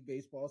 Major League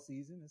Baseball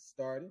season has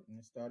started, and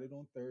it started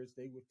on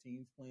Thursday with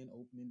teams playing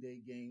opening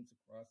day games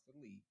across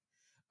the league.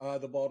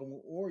 The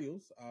Baltimore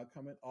Orioles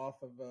coming off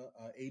of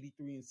a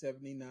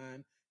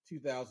 83-79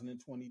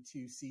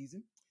 2022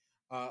 season.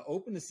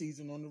 Opened the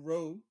season on the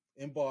road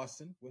in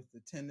Boston with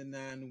the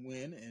 10-9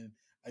 win, and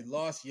I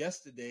lost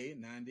yesterday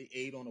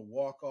 9-8 on a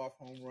walk-off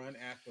home run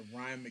after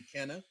Ryan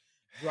McKenna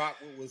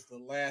dropped what was the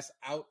last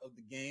out of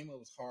the game. It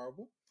was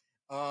horrible.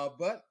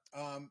 But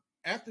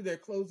after their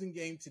closing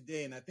game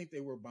today, and I think they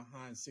were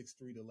behind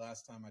 6-3 the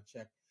last time I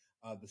checked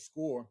the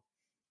score.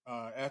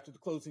 After the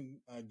closing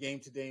game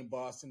today in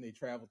Boston, they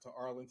traveled to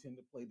Arlington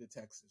to play the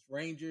Texas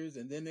Rangers,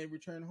 and then they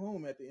return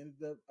home at the end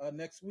of the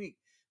next week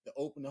to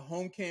open the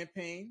home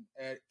campaign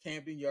at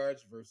Camden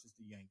Yards versus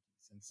the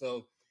Yankees. And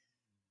so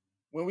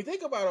when we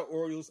think about our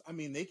Orioles, I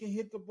mean, they can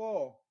hit the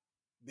ball.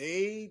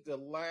 The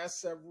last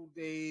several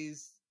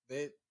days,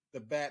 the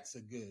bats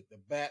are good. The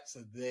bats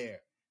are there.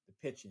 The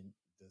pitching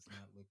does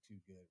not look too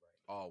good right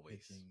now.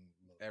 Always.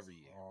 Every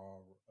year.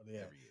 Every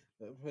year.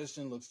 The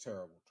pitching looks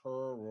terrible.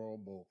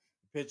 Terrible.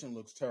 The pitching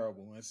looks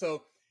terrible. And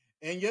so,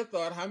 in your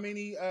thought, how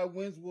many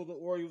wins will the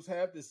Orioles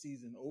have this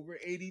season? Over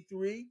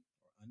 83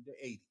 or under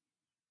 80?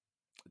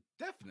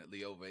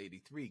 Definitely over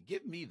 83.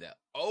 Give me the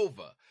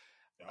over.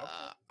 Okay.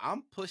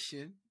 I'm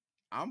pushing.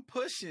 You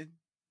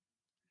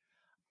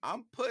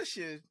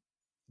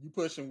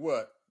pushing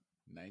what?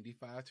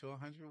 95 to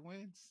 100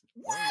 wins.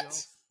 What?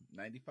 Orioles,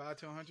 95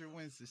 to 100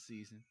 wins this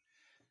season.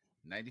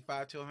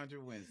 95 to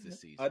 100 wins this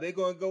season. Are they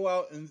going to go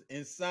out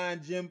and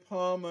sign Jim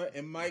Palmer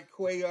and Mike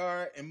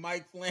Cuellar and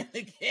Mike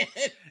Flanagan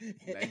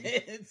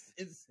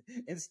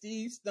and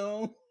Steve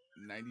Stone?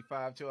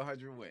 95 to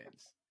 100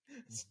 wins.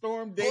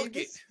 Storm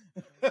Davis.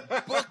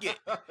 Book it.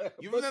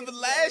 You remember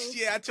last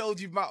year I told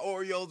you my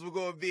Orioles were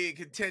going to be in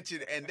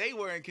contention, and they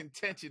were in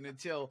contention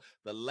until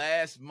the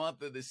last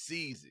month of the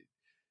season.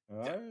 All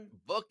right.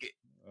 Book it.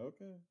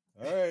 Okay.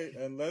 All right.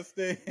 Unless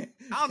they...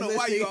 I don't know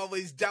why you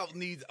always doubting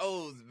these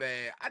O's,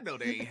 man. I know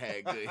they ain't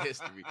had good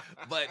history.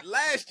 But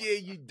last year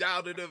you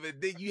doubted them,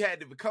 and then you had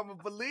to become a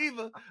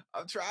believer.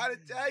 I'm trying to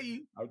tell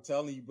you. I'm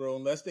telling you, bro.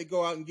 Unless they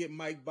go out and get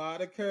Mike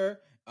Boddicker,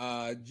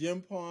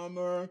 Jim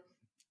Palmer...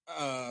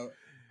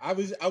 I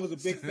was a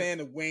big fan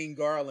of Wayne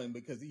Garland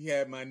because he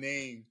had my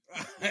name.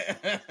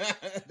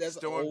 That's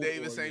Storm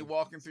Davis ain't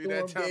walking through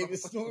that tunnel.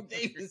 Storm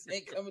Davis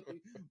ain't coming through.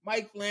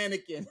 Mike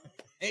Flanagan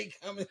ain't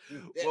coming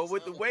through that Well,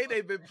 with tunnel. the way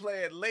they've been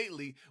playing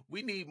lately,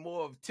 we need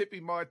more of Tippy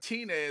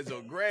Martinez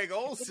or Greg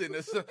Olson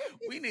or something.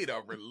 We need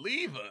a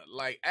reliever.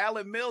 Like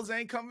Alan Mills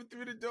ain't coming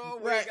through the door.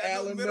 Right,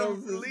 Alan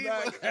Mills is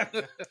back.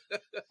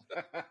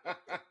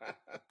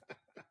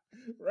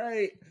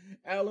 Right.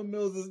 Alan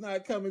Mills is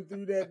not coming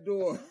through that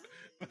door.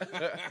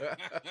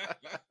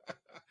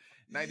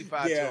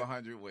 95 to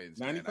 100 wins,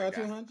 95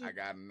 to 100? I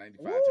got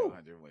 95 Woo! to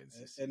 100 wins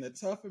this And season. the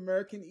tough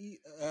American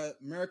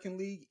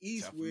League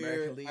East, Tough where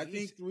American League I think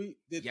East. three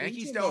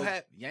Yankees don't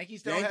have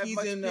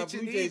much and pitching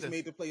Blue Jays either.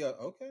 made the playoff.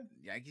 Okay.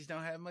 Yankees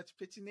don't have much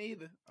pitching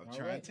either. I'm All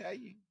trying right. to tell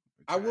you.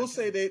 I will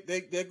say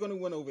they're going to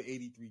win over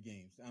 83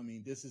 games. I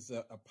mean, this is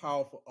a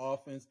powerful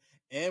offense.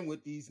 And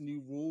with these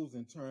new rules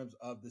in terms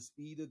of the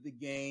speed of the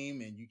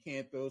game, and you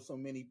can't throw so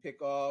many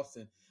pickoffs,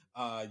 and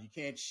you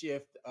can't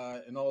shift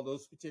and all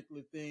those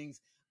particular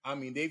things. I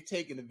mean, they've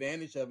taken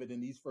advantage of it in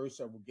these first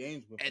several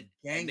games. With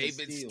and they've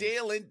been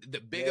stealing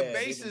the bigger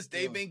bases.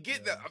 They've been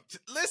getting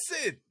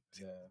listen,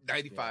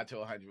 95 to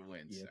 100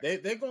 wins. Yeah,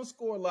 they're going to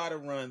score a lot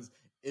of runs.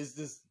 It's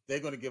just they're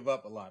going to give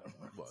up a lot of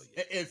runs. Well,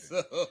 yeah. And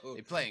so,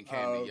 they're playing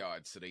Camden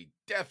Yards, so they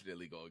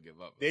definitely going to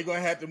give up. They're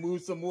going to have to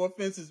move some more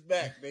fences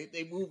back.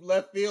 They move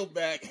left field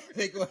back.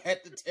 They're going to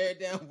have to tear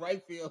down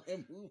right field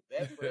and move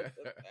that further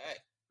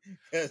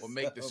back. Or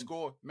make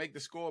the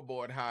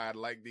scoreboard high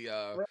like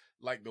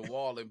the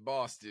wall in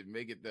Boston.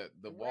 Make it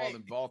the wall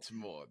in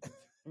Baltimore.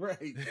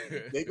 Right.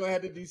 They're going to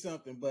have to do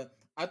something, but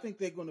I think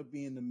they're going to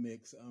be in the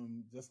mix,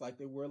 just like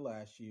they were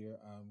last year.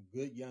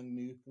 Good young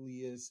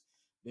nucleus.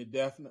 They're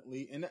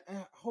definitely, and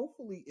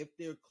hopefully if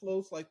they're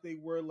close like they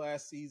were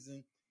last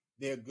season,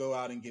 they'll go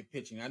out and get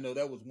pitching. I know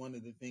that was one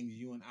of the things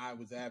you and I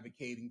was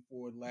advocating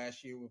for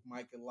last year with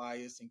Mike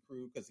Elias and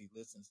crew, because he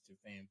listens to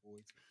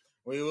Fanboys.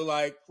 We were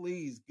like,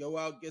 please go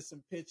out, get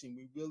some pitching.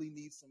 We really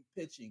need some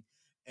pitching.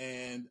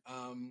 And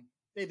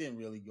they didn't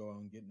really go out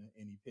and get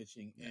any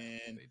pitching. Yeah,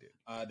 and they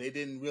did. They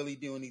didn't really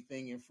do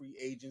anything in free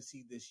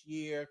agency this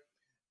year.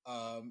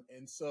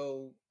 And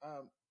so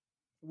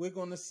we're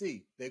going to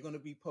see. They're going to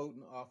be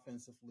potent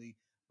offensively,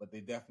 but they're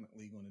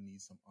definitely going to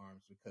need some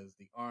arms, because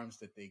the arms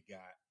that they got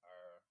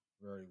are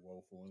very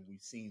woeful, and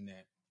we've seen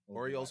that.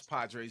 Orioles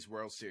Padres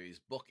World Series.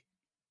 Book it.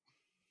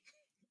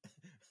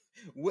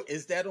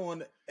 Is that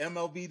on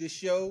MLB The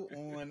Show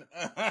on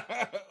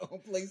on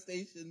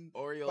PlayStation?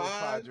 Orioles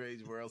 5?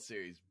 Padres World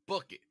Series.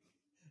 Book it.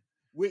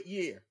 What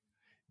year?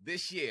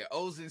 This year.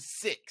 O's in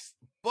 6.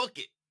 Book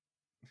it.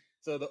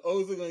 So the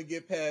O's are going to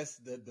get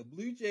past the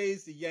Blue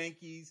Jays, the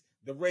Yankees,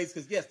 the Rays,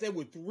 because yes, there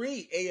were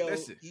 3 AL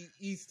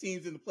East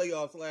teams in the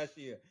playoffs last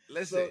year.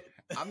 Listen,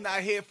 I'm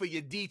not here for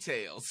your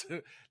details.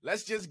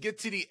 Let's just get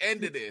to the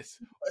end of this.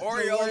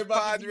 Orioles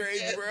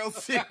Padres World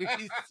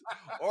Series.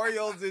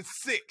 Orioles in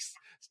 6.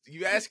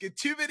 You asking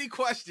too many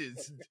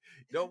questions.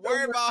 Don't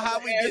worry about how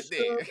we get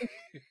there.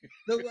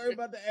 Don't worry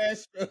about the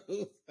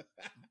Astros.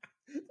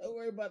 Don't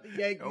worry about the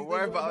Yankees. Don't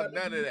worry about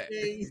none of that.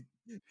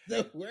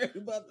 Don't worry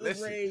about the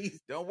Rays.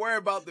 Don't worry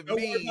about the means. Don't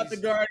worry about the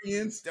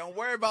Guardians. Don't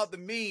worry about the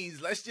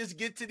means. Let's just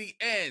get to the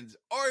ends.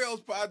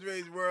 Orioles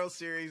Padres World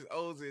Series.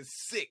 O's in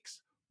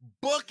 6.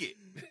 Book it.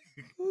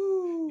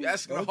 You're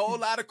asking a whole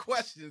lot of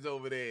questions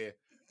over there.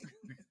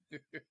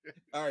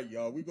 All right,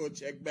 y'all. We're going to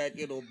check back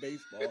in on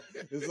baseball.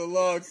 It's a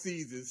long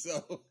season,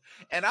 so.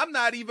 And I'm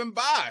not even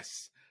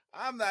biased.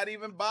 I'm not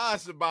even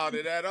biased about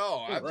it at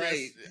all.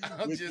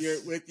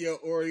 With your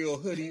Oriole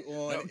hoodie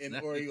on and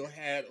Oriole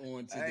hat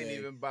on today. I ain't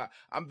even biased.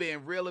 I'm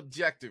being real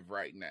objective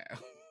right now.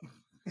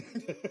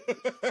 Orioles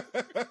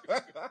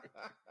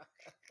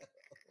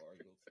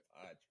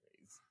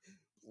Padres,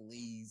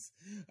 please.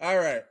 All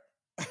right.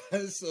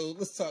 So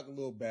let's talk a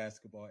little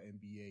basketball,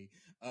 NBA.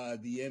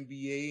 The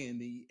NBA and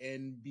the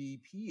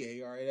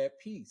NBPA are at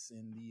peace,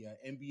 and the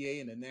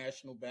NBA and the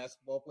National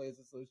Basketball Players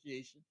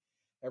Association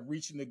have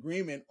reached an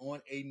agreement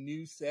on a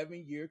new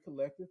 7-year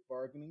collective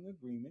bargaining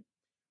agreement,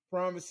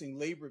 promising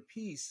labor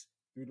peace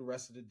through the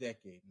rest of the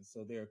decade. And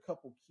so there are a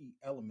couple key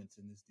elements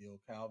in this deal,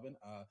 Calvin.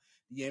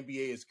 The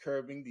NBA is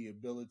curbing the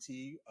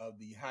ability of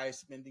the high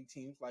spending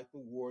teams like the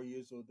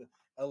Warriors or the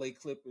LA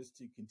Clippers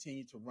to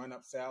continue to run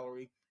up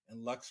salary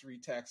and luxury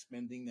tax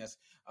spending.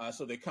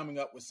 So they're coming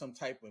up with some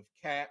type of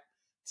cap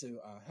to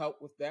help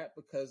with that,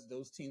 because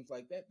those teams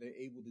like that, they're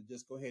able to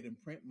just go ahead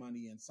and print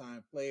money and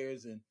sign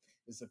players, and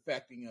it's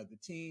affecting other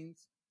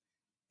teams.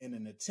 In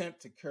an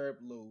attempt to curb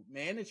load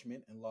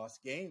management and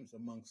lost games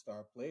among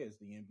star players,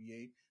 the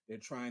NBA, they're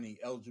trying the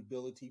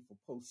eligibility for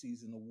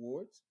postseason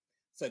awards,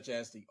 such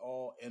as the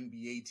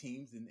All-NBA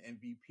teams and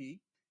MVP,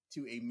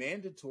 to a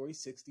mandatory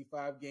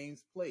 65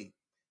 games played.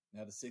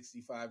 Now, the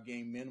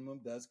 65-game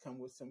minimum does come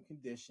with some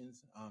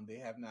conditions. They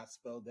have not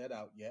spelled that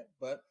out yet,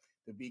 but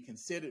to be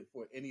considered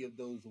for any of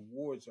those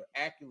awards or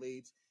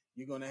accolades,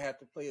 you're going to have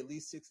to play at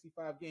least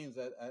 65 games.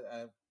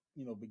 I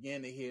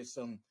began to hear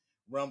some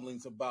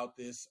rumblings about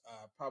this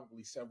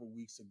probably several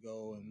weeks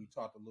ago, and we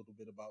talked a little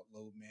bit about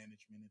load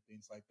management and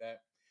things like that.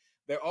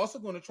 They're also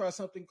going to try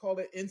something called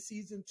an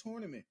in-season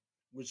tournament,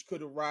 which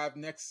could arrive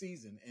next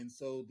season. And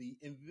so the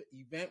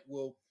event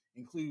will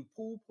include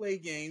pool play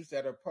games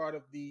that are part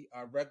of the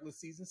regular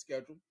season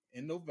schedule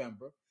in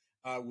November,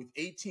 with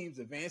 8 teams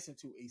advancing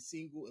to a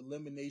single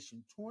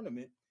elimination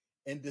tournament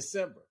in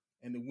December.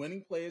 And the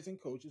winning players and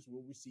coaches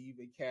will receive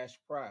a cash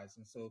prize.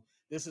 And so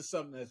this is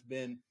something that's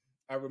been,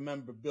 I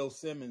remember Bill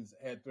Simmons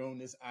had thrown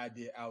this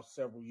idea out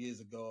several years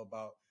ago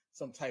about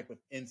some type of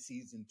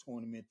in-season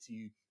tournament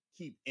to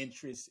keep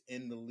interest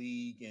in the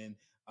league and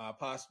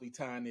possibly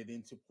tying it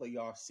into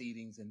playoff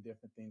seedings and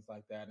different things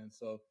like that. And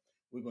so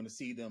we're going to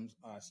see them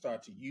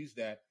start to use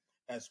that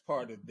as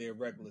part of their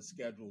regular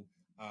schedule,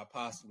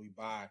 possibly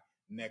by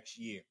next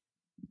year.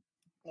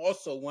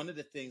 Also, one of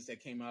the things that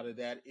came out of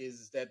that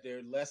is that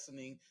they're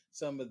lessening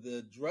some of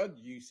the drug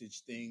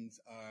usage things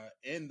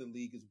in the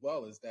league, as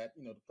well as that,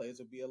 the players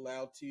will be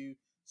allowed to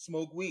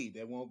smoke weed.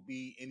 There won't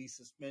be any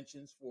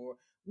suspensions for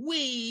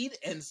weed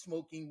and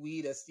smoking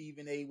weed, as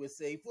Stephen A would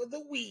say, for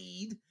the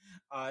weed.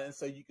 And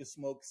so you can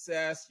smoke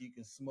cess, you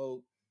can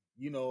smoke,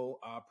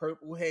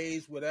 purple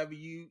haze, whatever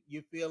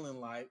you're feeling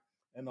like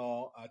and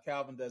all.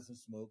 Calvin doesn't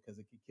smoke because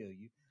it could kill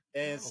you.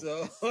 And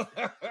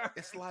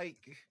it's like...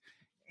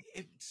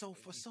 So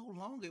for so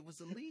long it was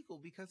illegal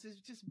because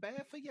it's just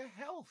bad for your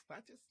health. I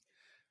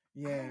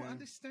don't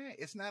understand.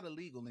 It's not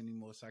illegal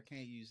anymore, so I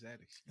can't use that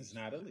excuse. It's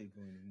not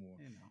illegal anymore.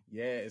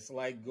 Yeah, it's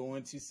like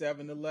going to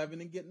 7-Eleven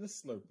and getting a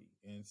Slurpee.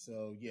 And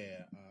so,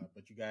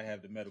 but you gotta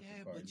have the medical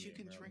card. But you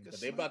can drink a Slurpee.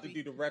 But they're about to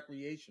do the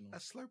recreational. A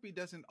Slurpee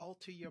doesn't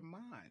alter your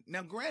mind.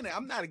 Now, granted,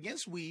 I'm not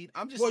against weed.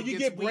 I'm just you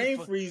get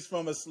brain freeze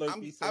from a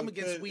Slurpee. I'm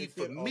against weed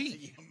for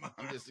me.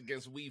 I'm just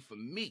against weed for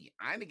me.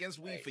 I ain't against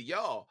weed for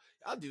y'all.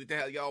 I'll do what the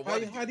hell y'all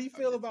want. How do you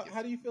feel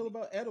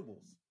about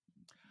edibles?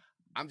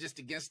 I'm just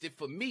against it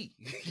for me.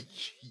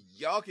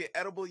 Y'all can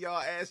edible y'all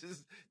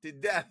asses to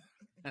death.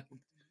 I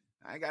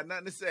ain't got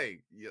nothing to say.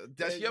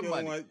 That's your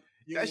money.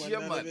 That's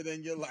your money.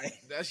 In your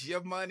life. That's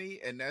your money,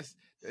 and that's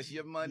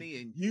your money.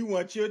 And you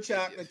want your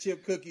chocolate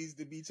chip cookies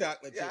to be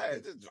chocolate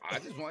chip cookies. I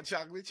just want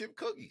chocolate chip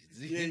cookies.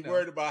 You ain't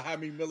worried about how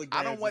many milligrams.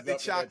 I don't want the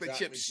chocolate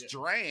chip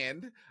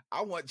strand.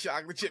 I want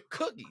chocolate chip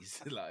cookies.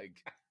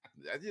 Like,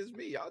 that's just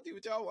me. Y'all do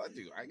what y'all want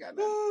to do. I ain't got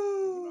nothing.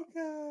 Oh,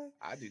 God.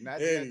 I do not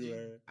judge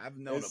you. I've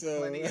known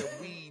plenty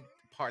of weed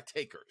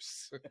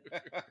partakers.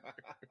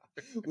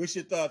 What's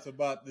your thoughts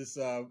about this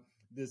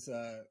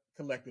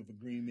collective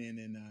agreement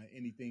and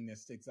anything that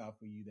sticks out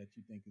for you that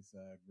you think is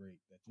great?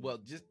 Well,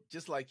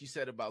 just like you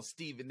said about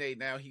Stephen A,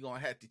 now he gonna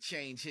have to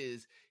change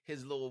his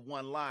little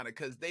one-liner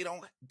because they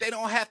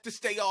don't have to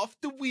stay off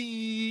the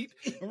weed.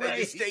 Right. They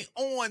can stay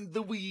on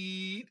the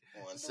weed.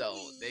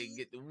 They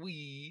get the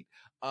weed.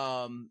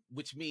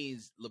 Which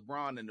means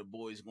LeBron and the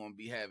boys gonna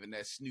be having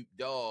that Snoop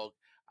Dogg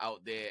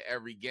out there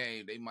every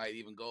game. They might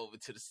even go over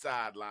to the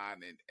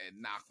sideline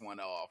and knock one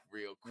off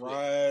real quick.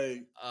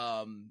 Right.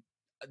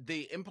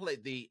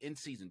 The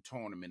in-season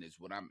tournament is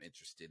what I'm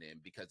interested in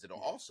because it'll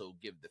also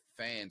give the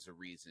fans a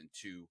reason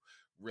to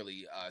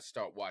really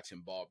start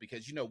watching ball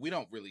because, we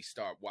don't really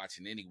start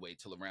watching anyway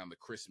till around the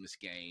Christmas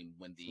game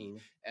when the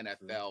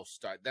NFL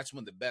start. That's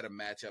when the better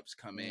matchups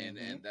come in,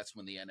 and that's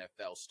when the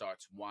NFL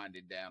starts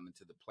winding down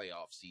into the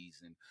playoff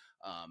season.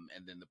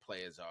 And then the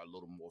players are a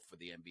little more for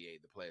the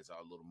NBA. The players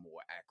are a little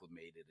more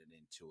acclimated and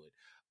into it.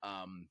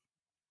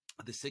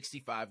 The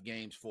 65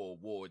 games for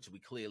awards, we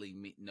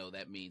clearly know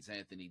that means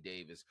Anthony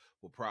Davis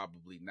will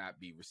probably not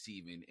be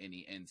receiving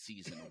any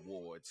end-season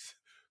awards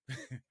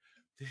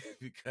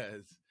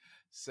because,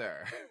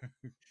 sir.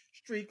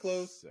 Street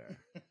clothes. Sir.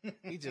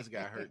 He just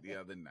got hurt the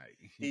other night.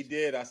 He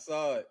did. I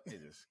saw it. He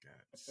just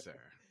got, sir.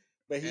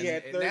 But he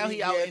had 30, now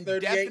he out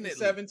indefinitely.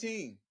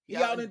 17. He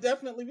out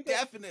indefinitely.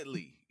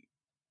 Definitely.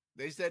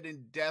 They said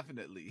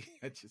indefinitely.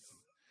 I just...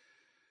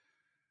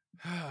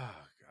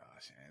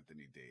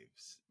 Anthony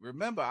Davis.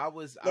 Remember,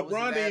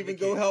 LeBron didn't even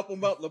go help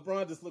him up.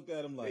 LeBron just looked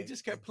at him like they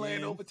just kept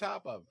playing over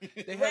top of him.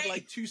 They had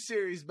like 2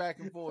 series back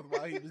and forth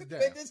while he was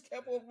down. They just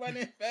kept on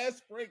running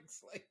fast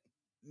breaks.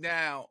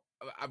 Now,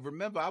 I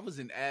remember I was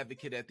an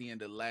advocate at the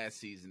end of last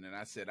season, and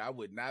I said I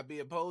would not be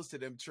opposed to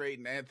them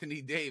trading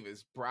Anthony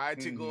Davis prior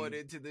to going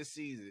into this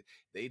season.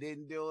 They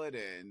didn't do it,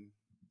 and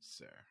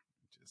sir.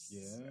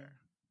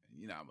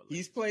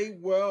 He's played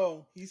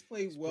well. He's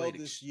played well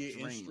this year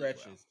in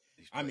stretches. Well.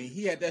 I mean,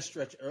 he had that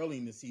stretch early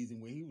in the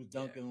season where he was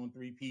dunking on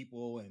 3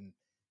 people, and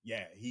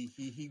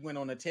he went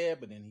on a tear,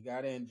 but then he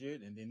got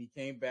injured, and then he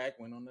came back,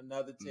 went on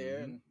another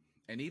tear,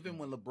 and even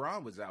when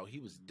LeBron was out, he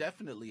was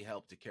definitely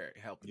helping to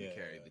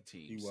carry the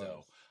team. He was.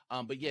 So,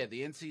 but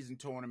the in-season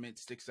tournament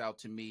sticks out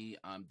to me.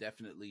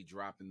 Definitely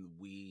dropping the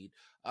weed.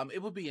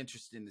 It would be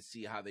interesting to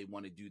see how they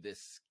want to do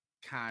this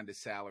kind of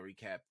salary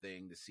cap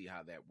thing to see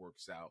how that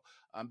works out.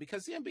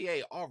 Because the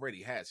NBA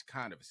already has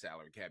kind of a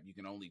salary cap. You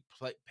can only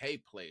pay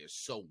players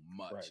so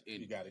much. Right.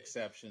 You got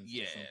exceptions.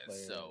 Yeah.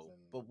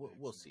 But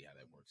we'll see how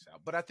that works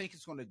out. But I think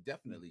it's going to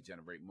definitely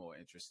generate more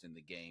interest in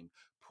the game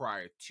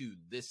prior to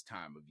this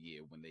time of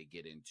year when they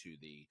get into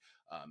the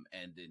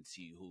end and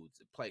see who's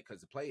play,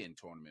 because the play-in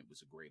tournament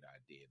was a great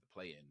idea, the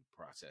play-in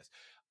process.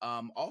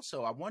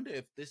 Also, I wonder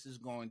if this is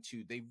going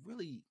to,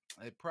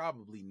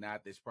 probably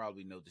not, there's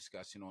probably no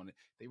discussion on it.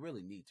 They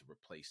really need to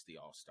replace the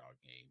All-Star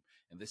game.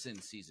 And this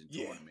in-season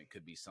tournament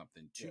could be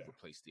something to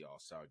replace the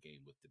All-Star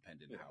game with,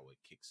 depending how it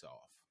kicks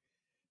off.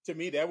 To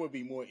me, that would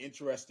be more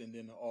interesting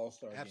than the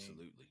All-Star game.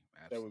 Absolutely.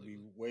 That would be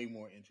way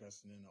more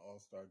interesting than the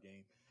All-Star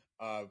game.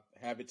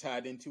 have it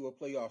tied into a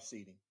playoff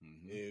seeding.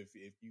 Mm-hmm.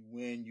 If you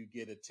win, you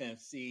get a 10th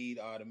seed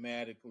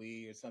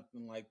automatically or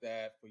something like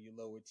that for your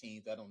lower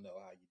teams. I don't know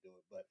how you do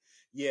it, but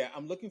yeah,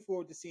 I'm looking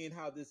forward to seeing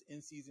how this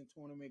in-season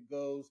tournament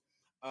goes.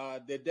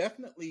 They're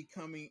definitely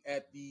coming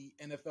at the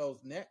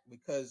NFL's neck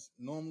because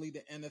normally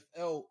the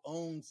NFL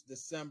owns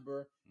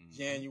December, Mm-hmm.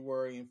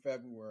 January, and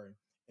February.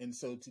 And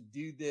so to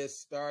do this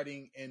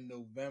starting in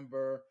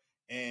November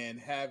and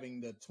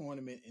having the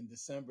tournament in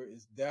December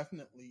is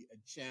definitely a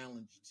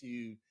challenge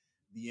to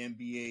the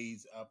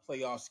NBA's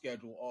playoff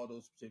schedule, all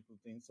those particular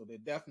things. So they're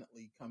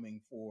definitely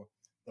coming for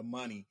the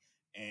money.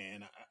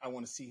 And I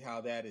want to see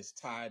how that is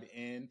tied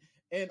in.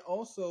 And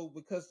also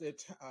because they're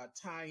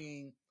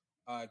tying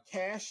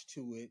cash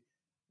to it,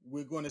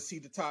 we're going to see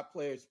the top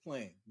players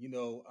playing.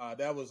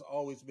 That was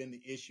always been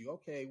the issue.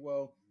 Okay,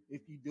 well,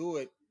 if you do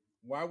it,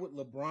 why would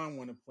LeBron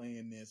want to play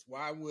in this?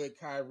 Why would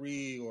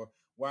Kyrie or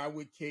why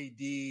would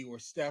KD or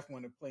Steph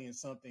want to play in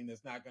something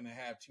that's not going to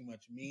have too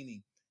much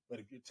meaning? But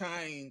if you're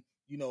tying,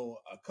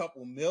 a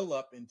couple mil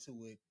up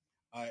into it,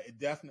 it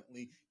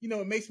definitely,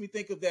 it makes me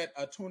think of that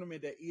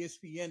tournament that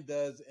ESPN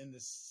does in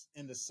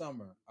the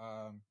summer,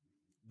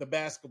 the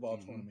basketball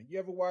tournament. You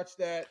ever watch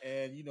that?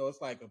 And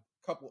it's like a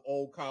couple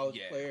old college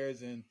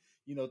players and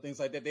things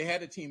like that. They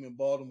had a team in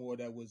Baltimore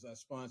that was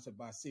sponsored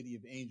by City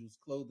of Angels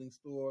clothing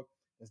store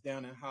that's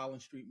down in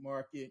Holland Street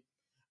Market.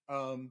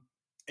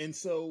 And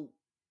so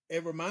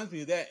it reminds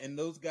me of that. And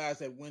those guys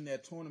that win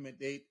that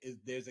tournament,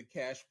 there's a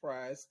cash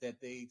prize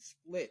that they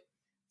split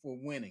for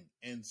winning.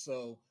 And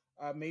so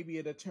maybe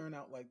it'll turn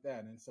out like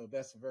that. And so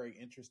that's very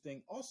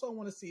interesting. Also, I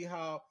want to see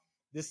how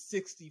this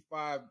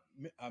 65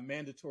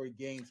 mandatory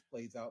games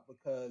plays out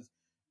because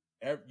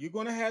you're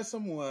going to have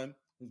someone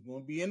who's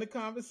going to be in the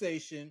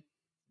conversation.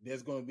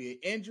 There's going to be an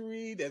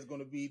injury. There's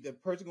going to be the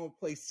person going to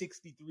play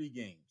 63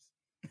 games.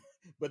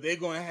 But they're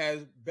going to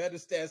have better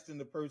stats than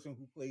the person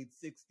who played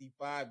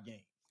 65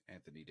 games.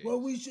 Anthony Davis. Well,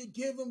 we should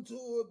give him to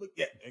him. But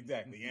yeah,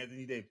 exactly.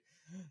 Anthony Davis.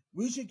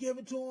 We should give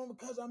it to him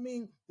because,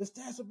 the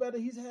stats are better.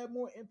 He's had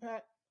more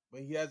impact,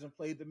 but he hasn't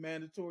played the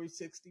mandatory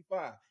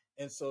 65.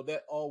 And so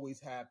that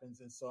always happens.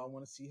 And so I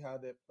want to see how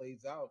that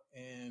plays out.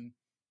 And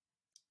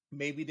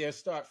maybe they'll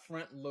start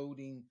front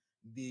loading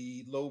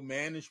the low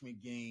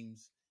management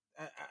games.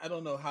 I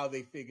don't know how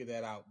they figure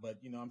that out, but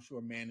I'm sure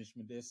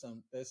management, there's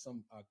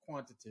some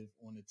quantitative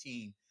on the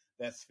team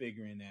that's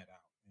figuring that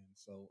out. And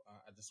so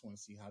I just want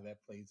to see how that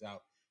plays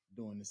out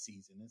during the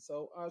season. And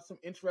so some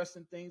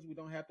interesting things. We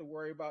don't have to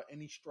worry about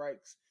any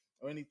strikes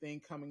or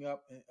anything coming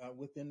up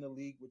within the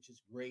league, which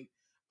is great.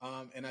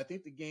 And I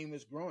think the game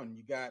is growing.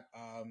 You got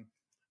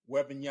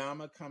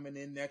Wembanyama coming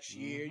in next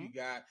year. You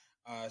got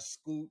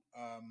Scoot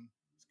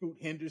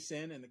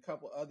Henderson and a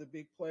couple other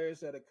big players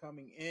that are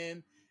coming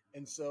in.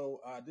 And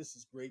so this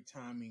is great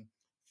timing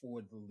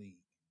for the league.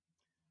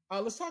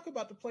 Let's talk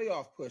about the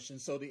playoff push.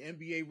 And so the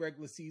NBA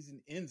regular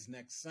season ends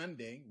next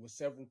Sunday with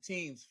several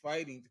teams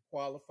fighting to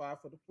qualify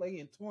for the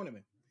play-in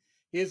tournament.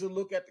 Here's a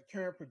look at the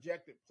current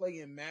projected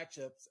play-in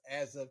matchups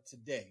as of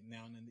today.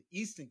 Now, in the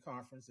Eastern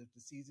Conference, if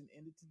the season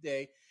ended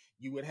today,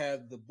 you would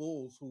have the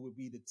Bulls, who would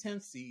be the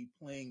 10th seed,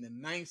 playing the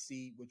 9th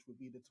seed, which would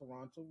be the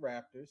Toronto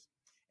Raptors.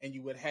 And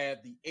you would have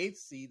the 8th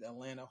seed,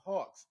 Atlanta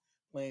Hawks,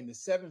 playing the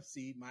 7th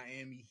seed,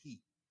 Miami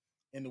Heat.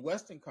 In the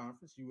Western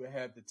Conference, you would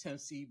have the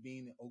 10th seed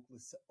being the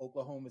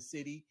Oklahoma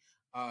City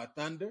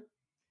Thunder,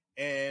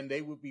 and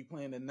they would be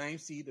playing the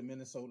 9th seed, the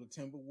Minnesota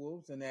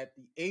Timberwolves, and at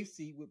the 8th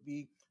seed would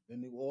be the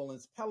New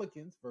Orleans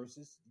Pelicans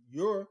versus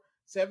your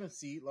 7th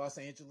seed, Los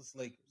Angeles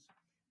Lakers.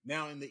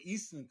 Now, in the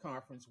Eastern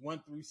Conference,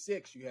 1 through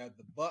 6, you have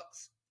the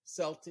Bucks,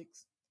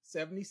 Celtics,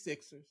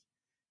 76ers,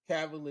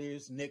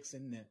 Cavaliers, Knicks,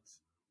 and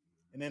Nets.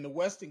 And in the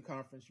Western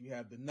Conference, you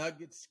have the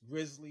Nuggets,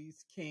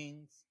 Grizzlies,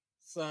 Kings,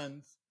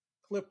 Suns,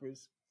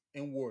 Clippers,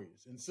 and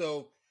Warriors. And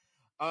so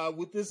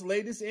with this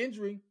latest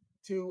injury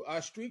to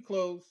street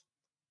clothes,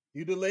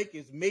 do the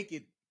Lakers make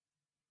it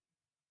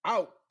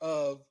out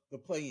of the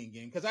play-in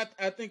game? Because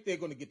I think they're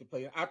going to get the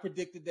play-in. I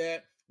predicted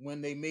that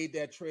when they made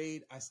that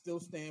trade. I still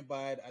stand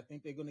by it. I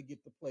think they're going to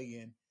get the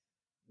play-in.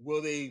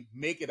 Will they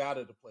make it out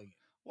of the play-in?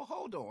 Well,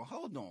 hold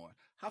on.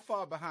 How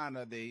far behind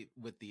are they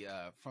with the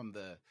from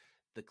the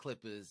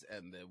Clippers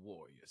and the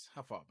Warriors?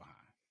 How far behind?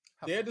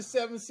 They're the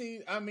 7th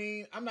seed.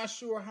 I'm not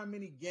sure how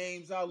many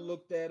games. I'll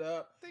look that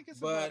up. I think it's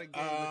about a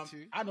game or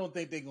two. I don't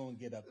think they're going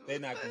to get up. They're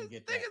not going to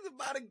get that. I think it's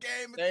about a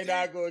game or they're two.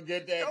 They're not going to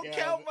get that.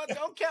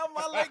 Don't count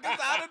my Lakers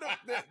out of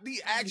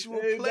the actual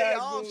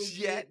playoffs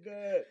yet.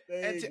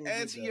 And to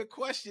answer your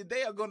question,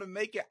 they are going to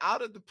make it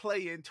out of the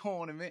play-in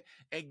tournament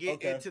and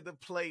get into the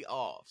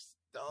playoffs.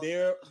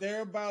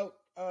 They're about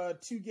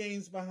 2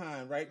 games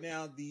behind. Right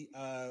now, the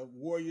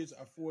Warriors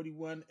are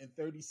 41 and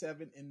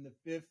 37 in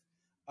the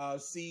 5th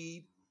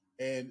seed.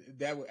 And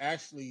that would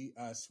actually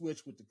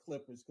switch with the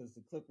Clippers because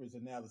the Clippers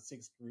are now the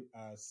 6th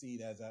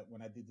seed.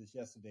 When I did this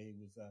yesterday, it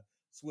was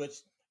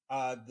switched.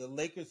 The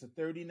Lakers are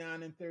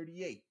 39 and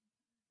 38,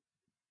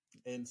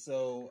 and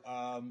so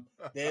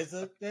there's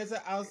an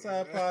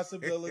outside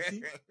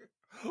possibility.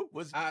 Who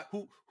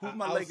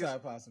my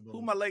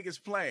Lakers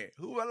playing?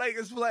 Who my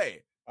Lakers playing?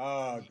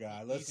 Oh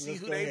God, You let's see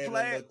who go they ahead and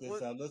playing? look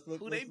this up. Who they Let's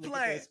look at that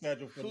playing?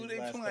 schedule for Who these they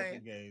last couple playing?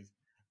 of games.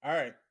 All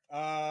right,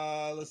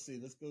 let's see.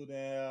 Let's go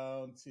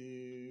down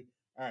to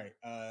all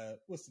right.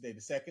 What's today?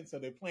 The second. So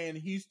they're playing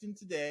Houston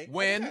today.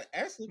 When?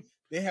 Actually,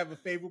 they have a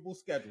favorable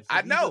schedule. So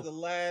I these are know. the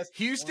last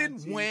Houston,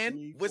 1, 2, win.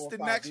 3, What's 4, the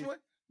 5. next one?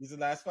 These are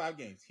the last 5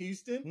 games.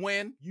 Houston,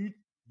 Win.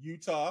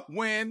 Utah,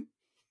 Win.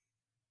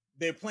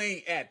 They're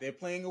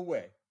playing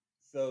away.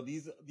 So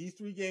these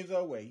 3 games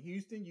are away.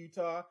 Houston,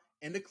 Utah,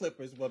 and the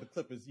Clippers. Well, the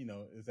Clippers,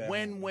 is at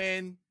home.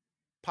 Win.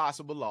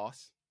 Possible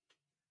loss.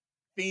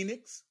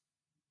 Phoenix,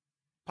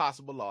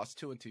 Possible loss.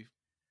 2-2.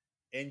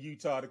 and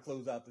Utah to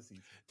close out the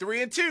season.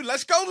 3-2.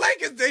 Let's go,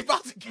 Lakers. They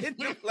about to get in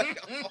the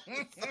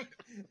playoffs.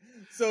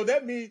 So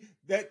that means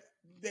that.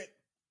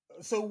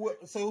 So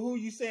who are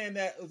you saying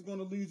that is going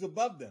to lose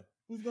above them?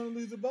 Who's going to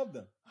lose above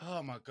them?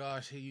 Oh my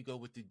gosh, here you go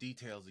with the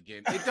details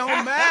again. It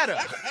don't matter.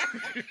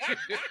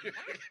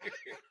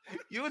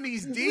 You and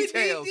these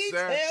details,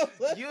 sir.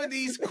 You and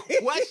these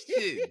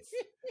questions.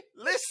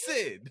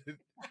 Listen.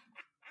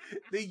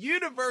 The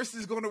universe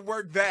is going to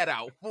work that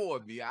out for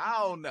me. I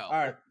don't know. All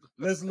right,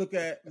 let's look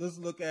at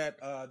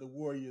the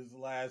Warriors'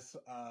 last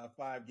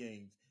 5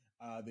 games.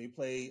 They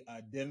play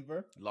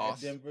Denver.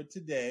 Lost. At Denver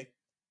today.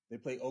 They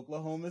play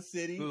Oklahoma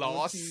City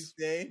Lost. on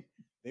Tuesday.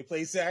 They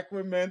play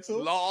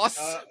Sacramento Lost.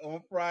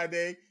 on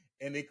Friday,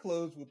 and they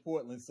close with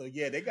Portland. So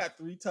yeah, they got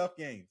 3 tough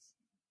games.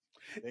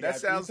 That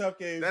sounds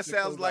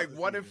like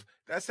 1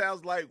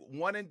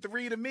 and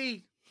 3 to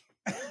me.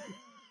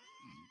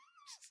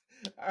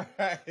 All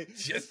right.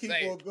 Just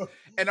saying.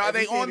 And are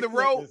they on the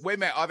road? Wait a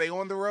minute. Are they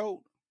on the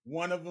road?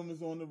 One of them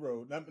is on the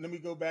road. Let me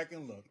go back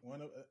and look.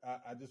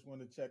 I just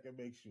want to check and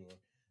make sure.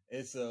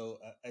 And so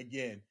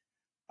again,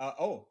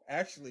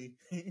 actually,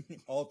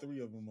 all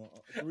 3 of them are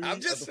 3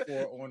 of the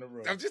 4 on the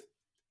road.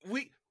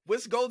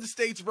 What's Golden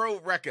State's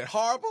road record?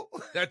 Horrible.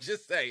 I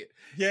just say it.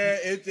 Yeah,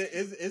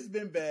 it's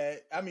been bad.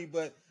 I mean,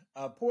 but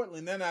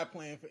Portland, they're not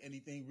playing for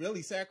anything.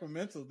 Really,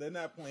 Sacramento, they're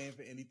not playing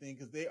for anything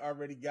because they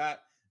already got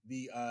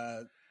the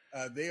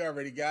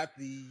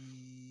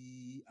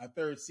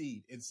 3rd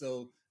seed, and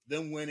so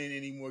them winning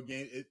any more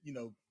games,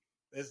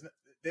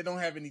 they don't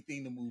have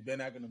anything to move. They're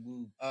not going to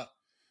move up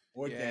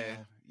or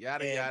down.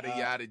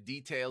 Yada.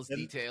 Details.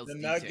 The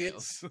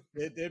Nuggets,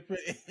 they're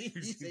pretty.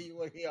 You say you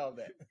want to hear all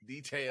that.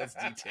 Details.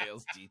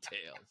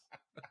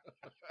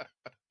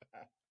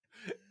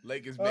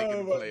 Lakers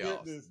making the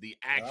playoffs. Goodness. The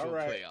actual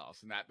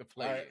playoffs, not the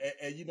play. Right.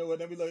 And you know what?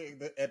 Let me look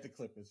at the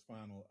Clippers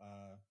final.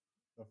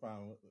 We're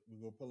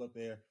gonna pull up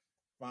their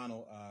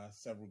final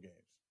several games.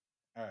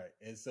 All right,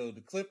 and so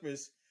the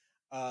Clippers,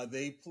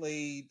 they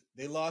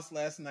lost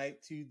last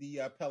night to the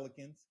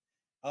Pelicans.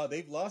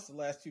 They've lost the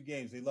last 2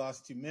 games. They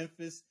lost to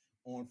Memphis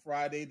on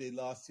Friday. They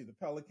lost to the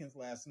Pelicans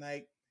last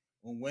night.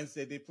 On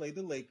Wednesday, they played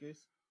the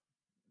Lakers.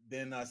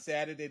 Then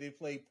Saturday, they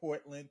played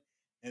Portland.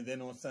 And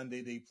then on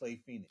Sunday, they play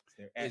Phoenix.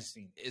 They're at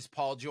Phoenix. Is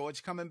Paul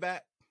George coming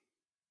back?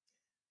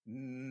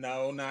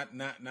 No, not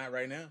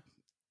right now.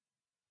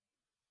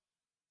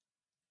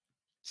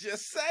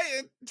 Just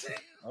saying.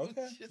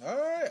 Okay. All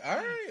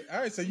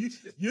right. So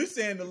you're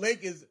saying the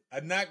Lakers are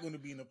not going to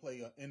be in the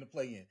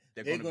play-in.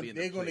 They're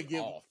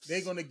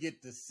going to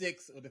get the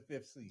 6th or the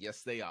 5th seed.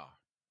 Yes, they are.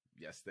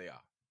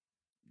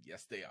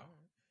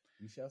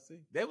 We shall see.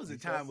 There was a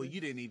time where you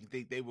didn't even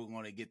think they were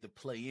going to get the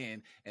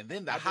play-in, and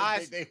then the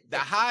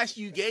highest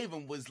you gave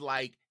them was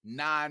like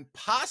 9,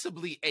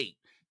 possibly 8.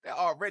 They're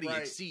already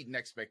exceeding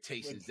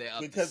expectations.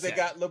 Because they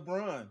got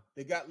LeBron.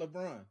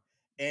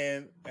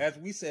 And as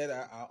we said,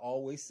 I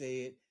always say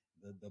it,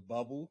 the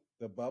bubble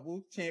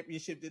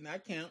championship did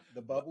not count.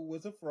 The bubble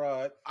was a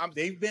fraud.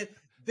 Think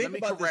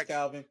about this,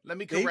 Calvin. Let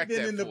me correct that. They've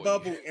been in the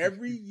bubble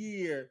every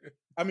year.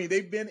 I mean,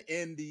 they've been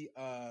in the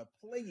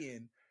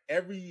play-in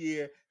every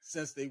year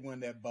since they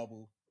won that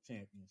bubble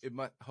championship.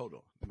 Hold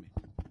on.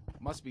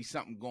 Must be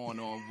something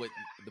going on with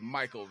the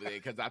mic over there,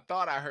 because I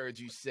thought I heard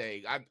you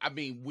say, I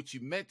mean, what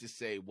you meant to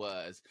say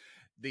was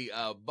the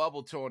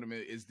bubble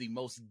tournament is the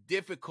most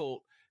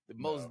difficult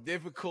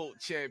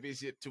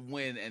championship to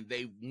win, and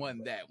they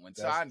won that one.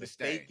 So I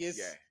understand.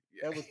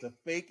 That was the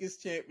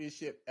fakest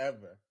championship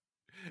ever.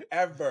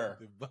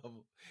 The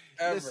bubble.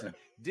 Ever. Listen,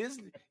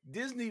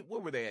 Disney,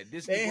 where were they at?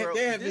 Disney World.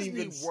 They haven't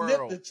even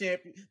sniffed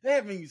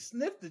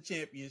the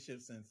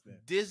championship since then.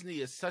 Disney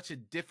is such a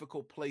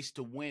difficult place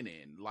to win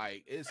in.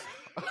 Like, it's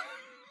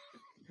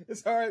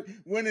it's hard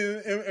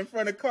winning in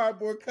front of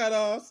cardboard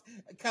cutouts,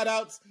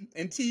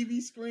 and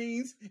TV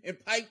screens and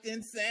piped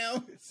in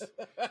sound.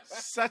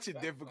 Such a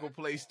difficult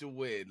place to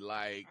win.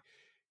 Like,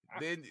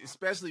 then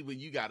especially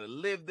when you got to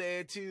live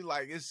there too.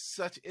 Like,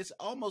 it's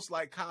almost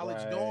like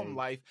college dorm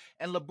life.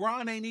 And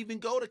LeBron ain't even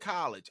go to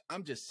college.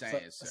 I'm just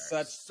saying,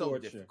 sir. So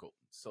difficult.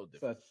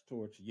 Such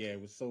torture. Yeah,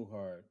 it was so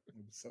hard.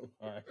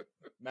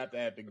 Not to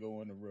have to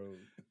go on the road.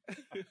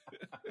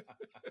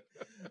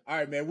 All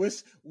right, man.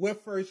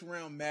 What first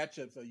round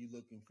matchups are you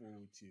looking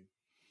forward to?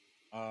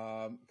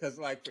 Because,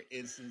 like, for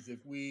instance,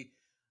 if we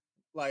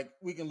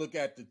can look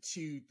at the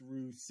 2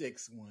 through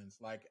 6 ones.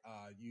 Like,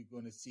 you're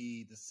going to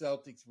see the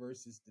Celtics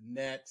versus the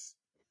Nets.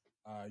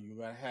 You're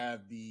gonna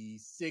have the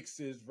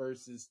Sixers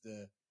versus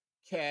the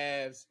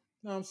Cavs.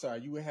 No, I'm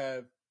sorry. You would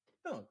have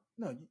no.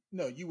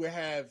 You would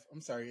have.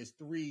 I'm sorry. It's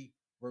 3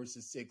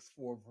 versus 6,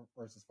 4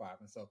 versus 5,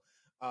 and so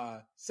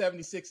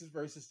 76ers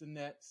versus the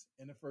Nets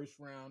in the first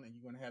round, and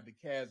you're gonna have the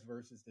Cavs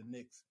versus the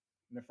Knicks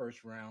in the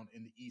first round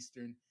in the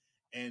Eastern,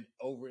 and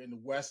over in the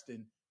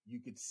Western, you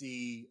could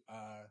see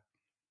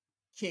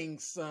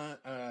Kings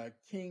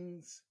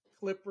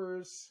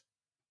Clippers.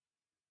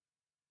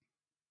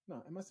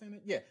 No, am I saying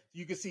that? Yeah,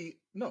 you can see.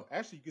 No,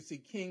 actually, you can see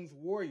Kings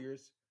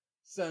Warriors,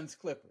 Suns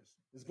Clippers.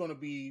 There's going to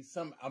be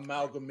some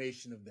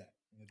amalgamation of that,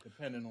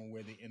 depending on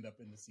where they end up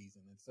in the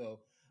season. And so,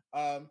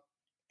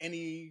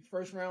 any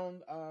first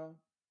round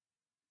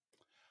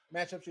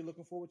matchups you're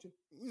looking forward to?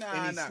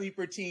 Any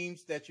sleeper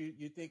teams that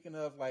you're thinking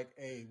of? Like,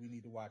 hey, we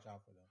need to watch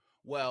out for them.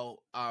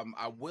 Well,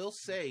 I will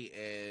say,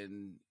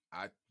 and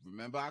I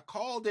remember I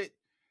called it,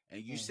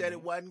 and you said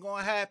it wasn't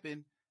going to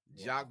happen.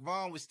 Yeah. Jacques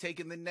Vaughn was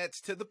taking the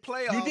Nets to the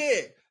playoffs. You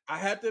did. I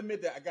have to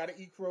admit that. I got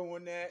to eat crow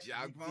on that.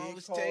 Jacques Vaughn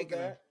was taking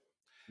that.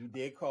 You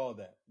did call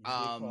that.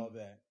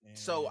 And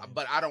so,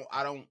 but I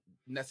don't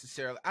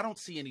necessarily. I don't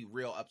see any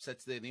real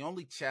upsets there. The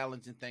only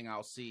challenging thing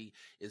I'll see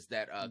is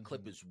that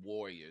Clippers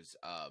Warriors.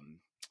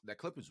 That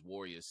Clippers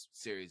Warriors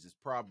series is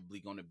probably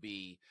going to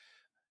be,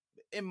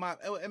 and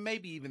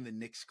maybe even the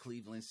Knicks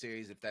Cleveland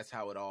series, if that's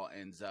how it all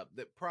ends up,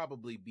 that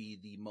probably be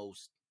the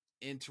most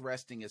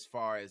interesting as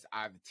far as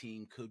either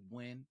team could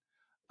win.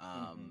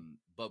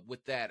 But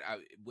with that,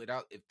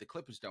 if the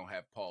Clippers don't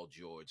have Paul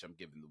George, I'm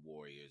giving the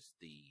Warriors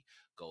the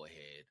go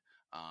ahead.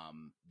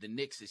 The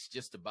Knicks, it's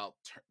just about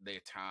their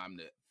time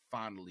to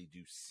finally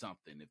do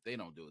something. If they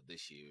don't do it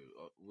this year,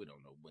 we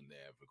don't know when they're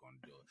ever going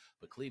to do it.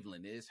 But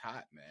Cleveland is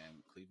hot,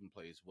 man. Cleveland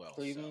plays well.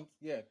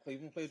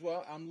 Cleveland plays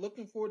well. I'm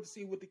looking forward to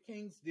see what the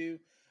Kings do.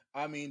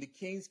 I mean, the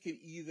Kings could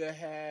either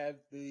have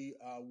the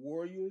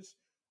Warriors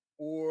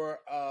or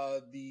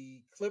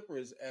the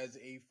Clippers as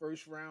a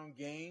first round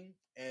game,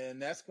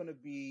 and that's going to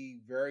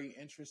be very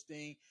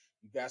interesting.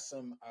 You got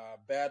some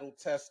battle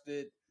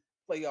tested,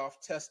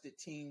 playoff tested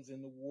teams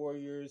in the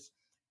Warriors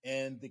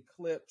and the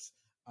Clips.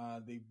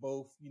 They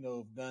both,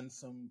 have done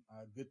some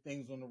good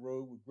things on the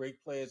road with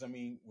great players. I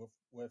mean,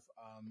 with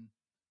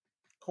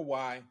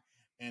Kawhi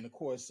and of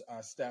course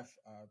Steph.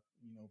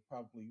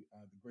 Probably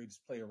the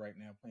greatest player right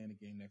now, playing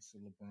the game next to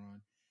LeBron,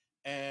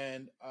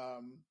 and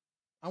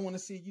I want to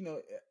see,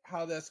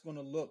 how that's going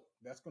to look.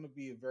 That's going to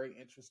be a very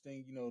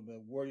interesting.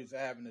 The Warriors are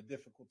having a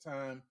difficult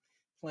time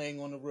playing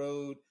on the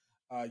road.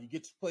 You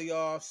get to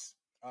playoffs,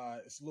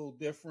 it's a little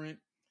different.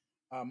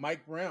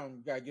 Mike Brown,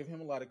 you got to give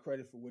him a lot of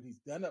credit for what he's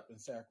done up in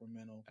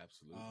Sacramento.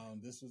 Absolutely.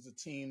 This was a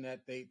team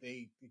that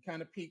they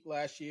kind of peaked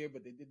last year,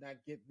 but they did not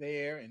get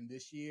there. And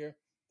this year,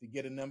 to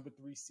get a number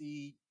 3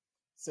 seed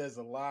says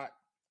a lot.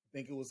 I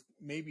think it was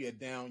maybe a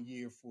down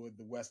year for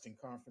the Western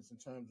Conference in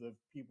terms of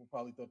people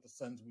probably thought the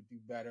Suns would do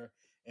better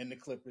and the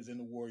Clippers and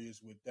the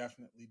Warriors would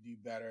definitely do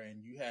better.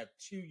 And you have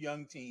 2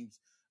 young teams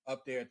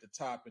up there at the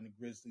top in the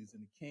Grizzlies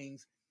and the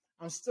Kings.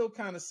 I'm still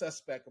kind of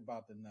suspect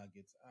about the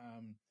Nuggets.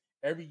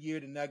 Every year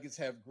the Nuggets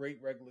have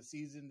great regular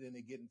season, then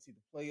they get into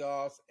the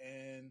playoffs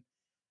and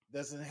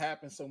doesn't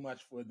happen so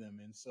much for them.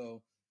 And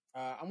so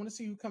I want to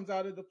see who comes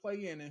out of the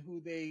play-in and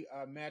who they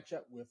match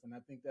up with. And I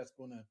think that's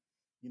going to,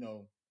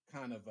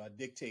 kind of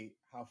dictate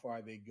how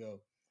far they go.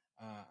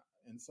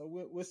 And so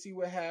we'll see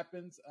what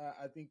happens.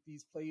 I think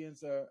these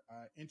play-ins are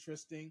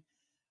interesting.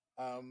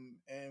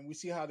 And we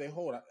see how they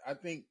hold. I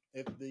think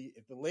if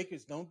the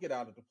Lakers don't get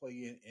out of the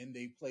play-in and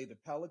they play the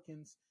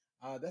Pelicans,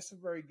 that's a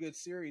very good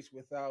series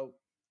without.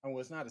 Well,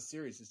 it's not a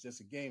series; it's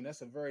just a game.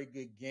 That's a very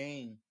good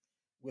game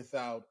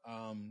without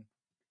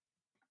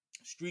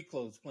street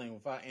clothes playing,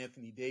 without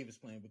Anthony Davis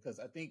playing, because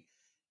I think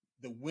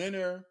the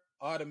winner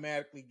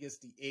automatically gets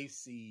the 8th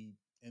seed,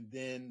 and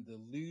then the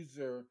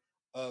loser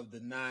of the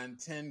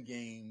 9-10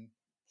 game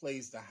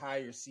plays the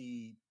higher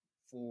seed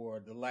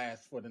for the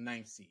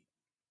 9th seed.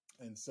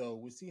 And so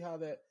we'll see how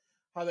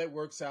that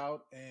works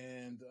out.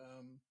 And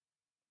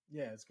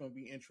it's going to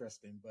be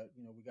interesting. But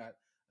we got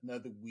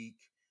another week,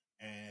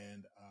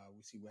 and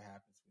we'll see what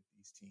happens with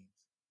these teams.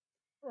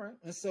 All right,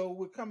 and so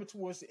we're coming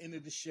towards the end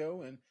of the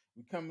show, and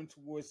we're coming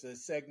towards a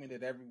segment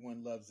that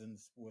everyone loves in the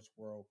sports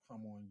world.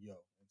 Come on, yo!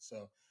 And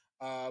so,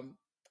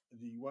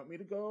 do you want me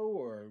to go,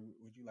 or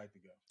would you like to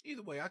go?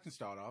 Either way, I can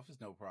start off.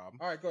 It's no problem.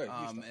 All right, go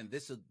ahead. And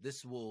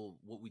this will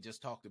what we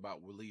just talked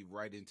about will lead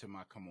right into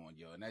my come on,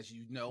 yo. And as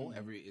you know,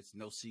 it's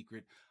no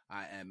secret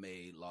I am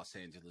a Los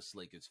Angeles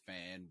Lakers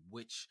fan,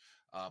 which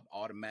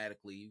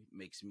automatically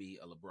makes me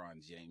a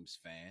LeBron James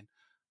fan.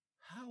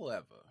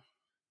 However,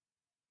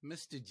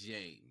 Mr.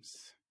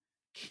 James,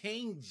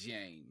 King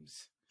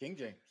James,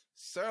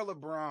 Sir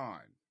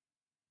LeBron,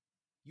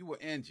 you were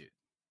injured.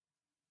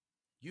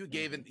 You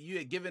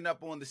had given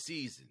up on the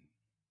season.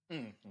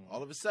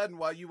 All of a sudden,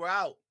 while you were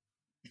out,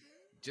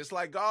 just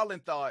like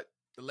Garland thought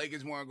the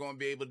Lakers weren't going to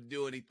be able to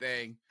do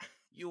anything,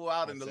 you were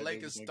out, and the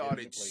Lakers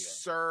started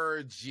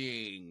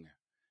surging.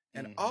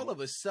 And all of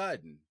a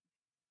sudden,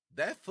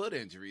 that foot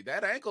injury,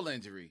 that ankle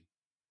injury,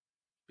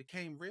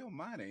 became real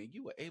minor, and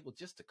you were able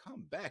just to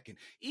come back. And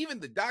even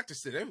the doctor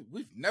said,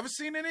 we've never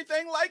seen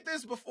anything like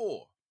this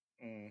before.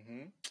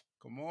 Mm-hmm.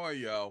 Come on,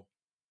 yo.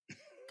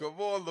 Come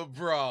on,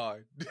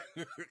 LeBron.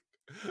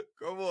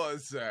 Come on,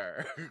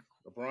 sir.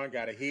 LeBron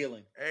got a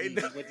healing. He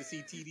went to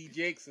see TD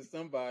Jakes or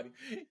somebody.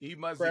 He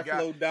must have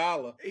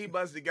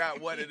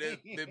got one of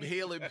them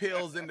healing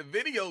pills in the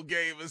video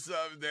game or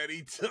something that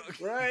he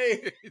took.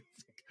 Right.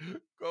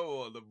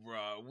 Go on,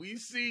 LeBron. We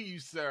see you,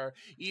 sir.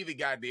 He even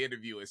got the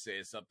interview and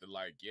said something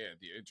like, yeah,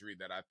 the injury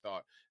that I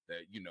thought that,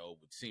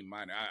 would seem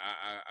minor.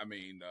 I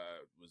mean,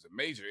 was a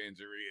major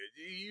injury.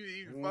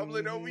 You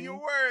fumbling over your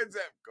words.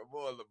 Come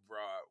on,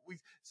 LeBron.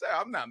 Sir,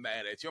 I'm not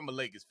mad at you. I'm a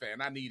Lakers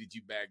fan. I needed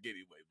you back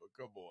anyway, but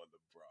come on, LeBron.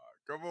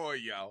 Come on,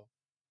 y'all.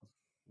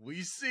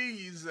 We see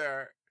you,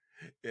 sir.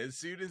 As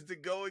soon as the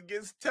going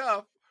gets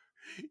tough,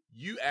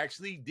 you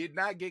actually did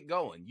not get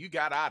going. You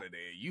got out of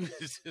there. You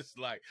was just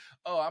like,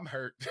 oh, I'm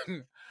hurt.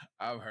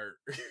 I'm hurt.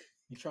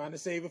 You trying to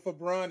save it for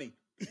Bronny.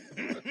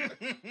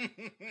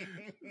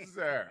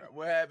 Sir,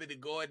 what happened to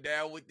going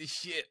down with the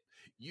ship?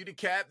 You the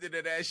captain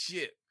of that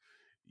ship.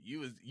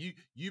 You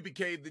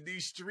became the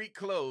new street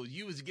clothes.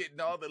 You was getting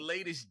all the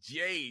latest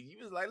J's.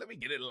 You was like, let me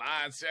get in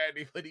line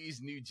Saturday for these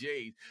new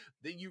J's.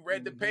 Then you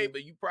read the paper.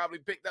 You probably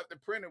picked up the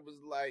printer, was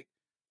like,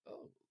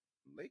 oh,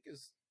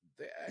 Lakers,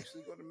 they're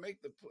actually going to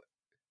make the play.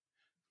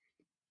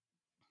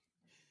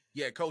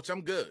 Yeah, coach,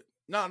 I'm good.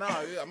 No,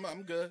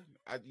 I'm good.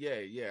 I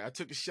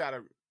took a shot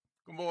at.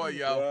 Come on,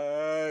 y'all.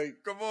 Right.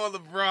 Come on,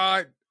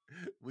 LeBron.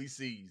 We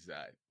see you,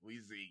 son. We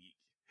see you.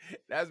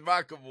 That's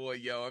my come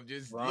on, yo. I'm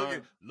just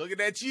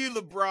looking at you,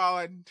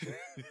 LeBron.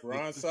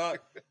 Bron's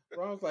like,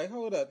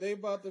 hold up, they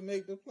about to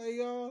make the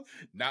playoffs?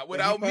 Not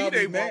without me,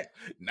 they won't.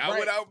 Not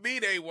without me,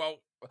 they won't.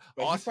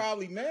 But he's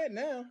probably mad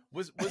now.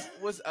 What's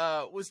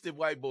the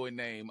white boy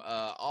name?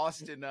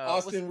 Austin.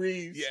 Austin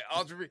Reeves. Yeah,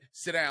 Austin Reeves.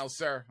 Sit down,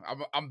 sir.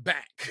 I'm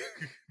back.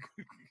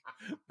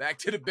 Back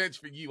to the bench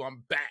for you.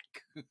 I'm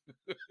back.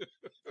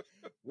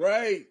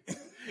 Right.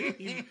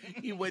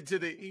 He went to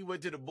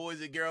the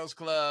Boys and Girls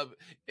Club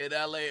in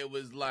LA. It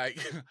was like,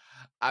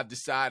 I've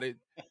decided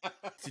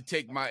to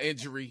take my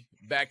injury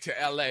back to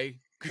LA.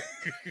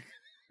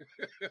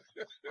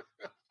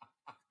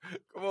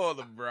 Come on,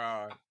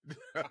 LeBron.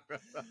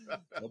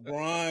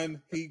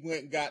 LeBron, he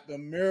went and got the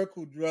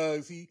miracle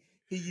drugs. He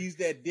used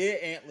that deer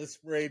antler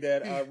spray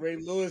that Ray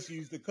Lewis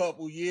used a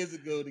couple years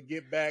ago to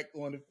get back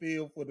on the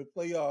field for the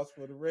playoffs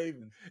for the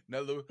Ravens.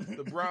 Now,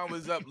 LeBron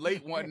was up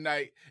late one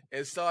night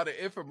and saw the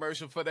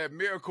infomercial for that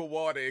miracle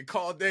water and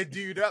called that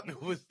dude up and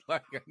was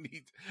like,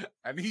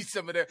 I need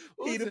some of that.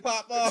 Peter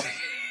Pop-Off.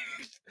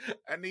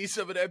 I need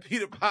some of that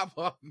Peter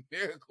Pop-Off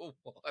miracle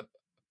water.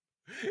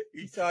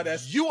 He saw that.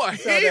 You are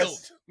healed.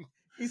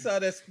 He saw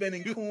that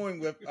spinning coin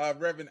with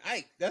Reverend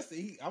Ike.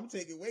 I'm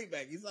taking way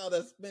back. He saw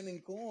that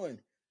spinning coin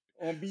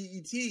on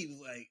BET. He was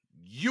like,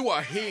 you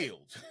are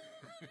healed.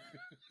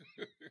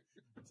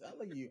 I'm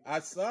telling you,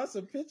 I saw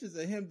some pictures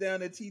of him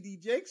down at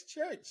TD Jakes'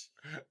 church.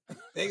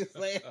 They was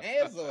laying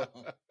hands on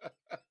him.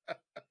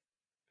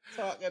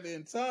 Talking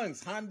in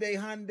tongues.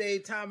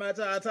 Hyundai, ta,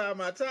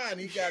 and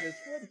he got his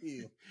foot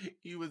healed.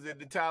 He was in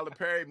the Tyler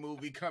Perry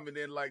movie coming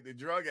in like the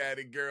drug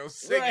addict girl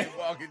singing,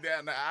 walking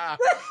down the aisle.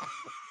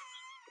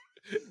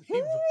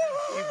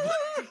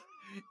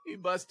 He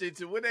busted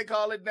into, what they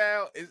call it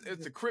now?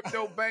 It's a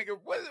crypto banker.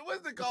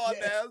 What's it called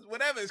now?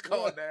 Whatever it's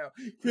called now.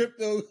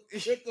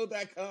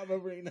 Crypto.com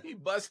arena. He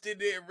busted in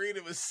there.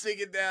 Rita was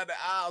singing down the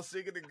aisle,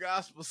 singing the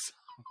gospel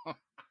song.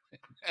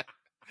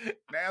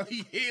 Now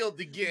he healed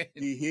again.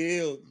 He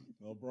healed.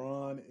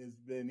 LeBron has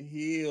been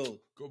healed.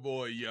 Come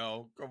on,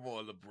 yo. Come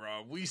on,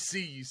 LeBron. We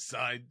see you,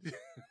 son.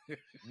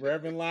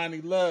 Reverend Lonnie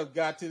Love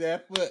got to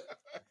that foot.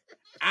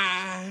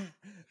 I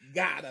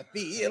got a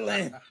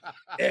feeling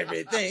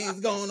everything's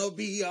gonna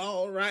be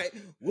all right.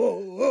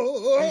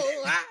 Whoa,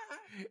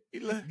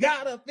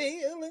 got a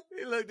feeling.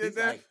 He looked at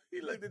that. Like,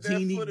 he looked at that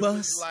Genie foot Bus and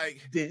was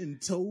like, then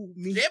told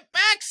me, "Get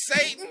back,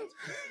 Satan!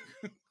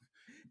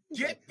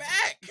 Get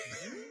back!"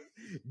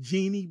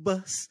 Genie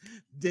Bus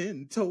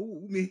then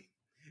told me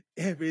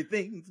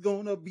everything's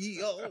gonna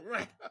be all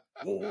right.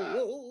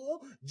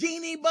 Whoa,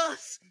 Genie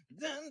Bus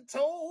then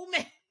told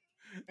me.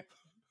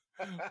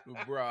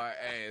 LeBron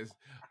ass,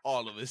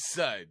 all of a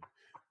sudden,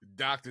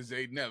 doctors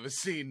ain't never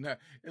seen that.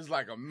 It's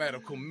like a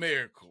medical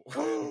miracle.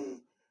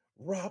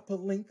 Rob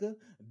Pelinka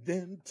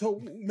then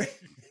told me.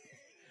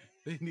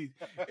 They need,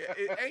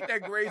 ain't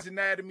that Grey's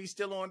Anatomy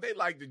still on? They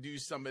like to do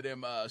some of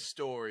them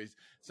stories,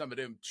 some of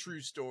them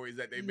true stories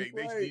that they make.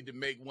 Right. They need to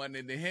make one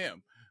into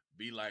him.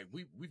 Be like,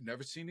 we've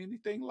never seen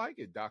anything like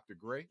it, Dr.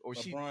 Gray. Or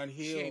she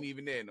ain't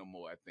even there no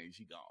more. I think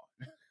she gone.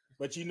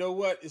 But you know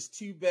what? It's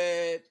too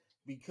bad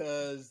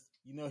because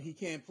he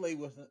can't play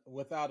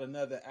without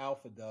another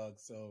alpha dog.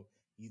 So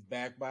he's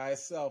back by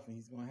himself, and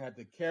he's going to have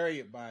to carry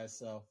it by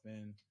himself.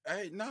 And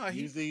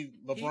usually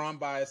LeBron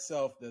by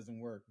himself doesn't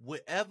work.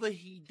 Whatever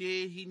he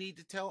did, he need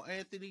to tell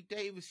Anthony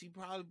Davis. He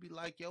probably be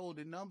like, "Yo,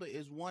 the number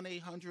is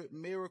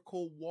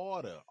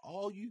 1-800-Miracle-Water.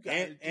 All you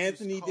got."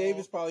 Anthony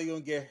Davis probably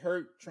going to get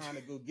hurt trying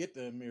to go get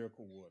the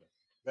Miracle Water.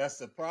 That's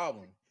the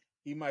problem.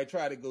 he might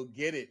try to go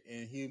get it,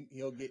 and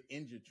he'll get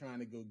injured trying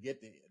to go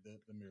get the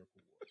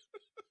Miracle Ward.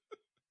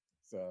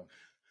 So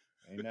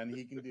ain't nothing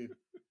he can do.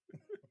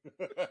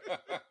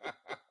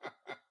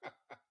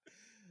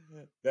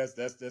 That's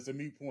a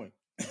mute point.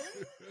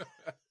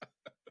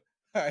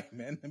 All right,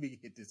 man. Let me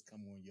get this.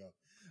 Come on, y'all.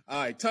 All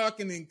right,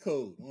 talking in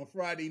code. On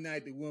Friday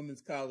night, the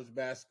women's college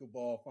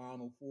basketball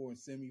Final Four and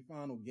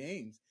semifinal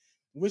games,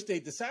 which they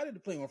decided to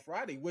play on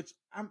Friday, which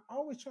I'm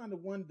always trying to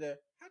wonder,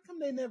 how come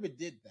they never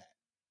did that?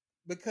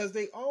 Because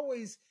they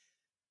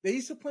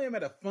used to play them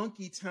at a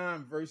funky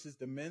time versus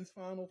the men's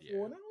Final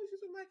Four. And I always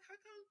used to like, how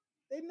come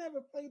they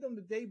never played them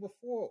the day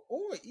before,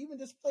 or even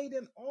just played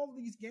in all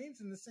these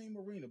games in the same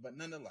arena? But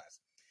nonetheless,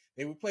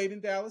 they were played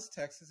in Dallas,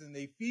 Texas, and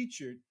they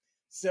featured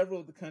several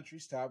of the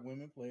country's top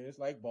women players,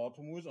 like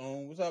Baltimore's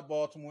own, what's up,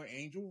 Baltimore,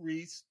 Angel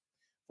Reese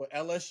for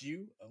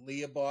LSU,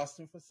 Aaliyah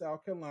Boston for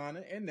South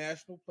Carolina, and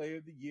National Player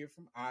of the Year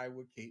from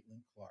Iowa,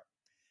 Caitlin Clark.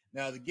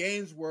 Now, the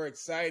games were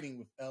exciting,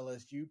 with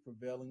LSU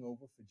prevailing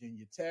over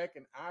Virginia Tech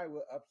and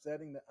Iowa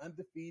upsetting the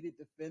undefeated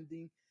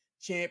defending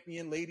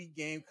champion Lady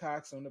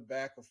Gamecocks on the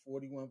back of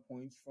 41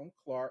 points from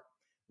Clark,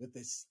 with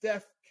a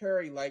Steph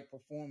Curry-like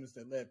performance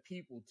that led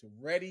people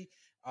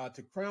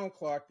to crown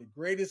Clark the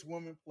greatest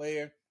woman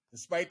player,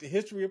 despite the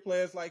history of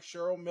players like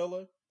Cheryl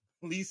Miller,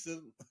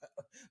 Lisa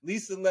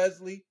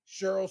Leslie,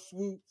 Cheryl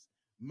Swoops,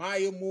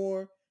 Maya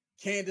Moore,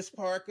 Candace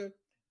Parker,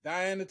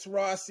 Diana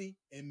Taurasi,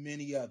 and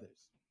many others.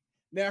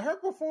 Now, her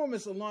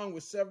performance, along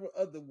with several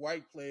other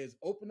white players,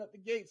 opened up the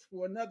gates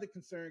for another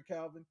concern,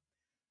 Calvin: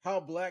 how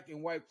black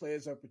and white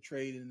players are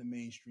portrayed in the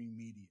mainstream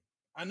media.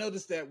 I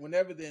noticed that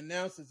whenever the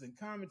announcers and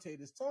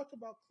commentators talked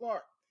about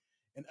Clark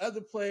and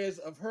other players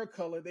of her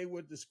color, they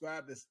were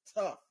described as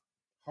tough,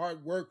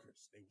 hard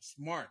workers. They were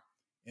smart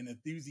and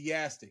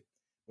enthusiastic.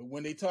 But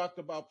when they talked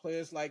about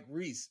players like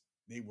Reese,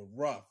 they were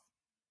rough,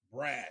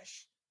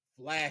 brash,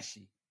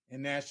 flashy,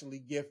 and naturally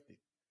gifted.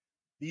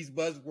 These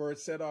buzzwords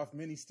set off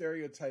many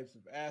stereotypes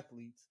of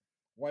athletes.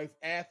 White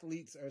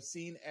athletes are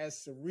seen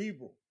as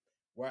cerebral,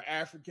 while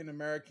African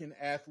American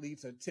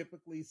athletes are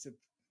typically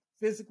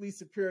physically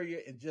superior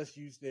and just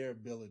use their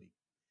ability.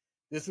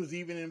 This was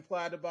even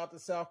implied about the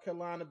South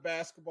Carolina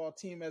basketball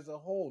team as a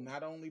whole,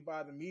 not only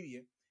by the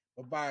media,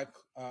 but by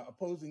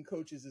opposing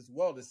coaches as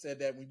well, that said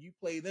that when you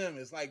play them,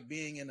 it's like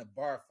being in a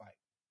bar fight.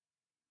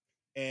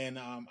 And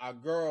our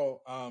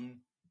girl,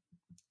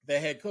 the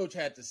head coach,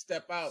 had to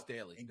step out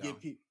and get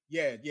people.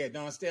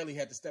 Don Staley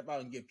had to step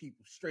out and get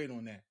people straight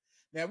on that.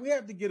 Now, we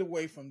have to get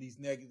away from these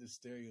negative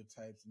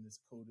stereotypes and this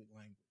coded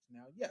language.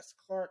 Now, yes,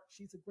 Clark,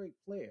 she's a great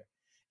player.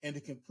 And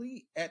to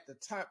compete at the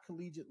top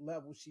collegiate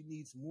level, she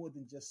needs more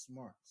than just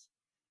smarts.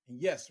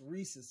 And yes,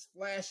 Reese is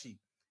flashy,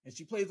 and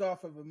she plays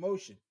off of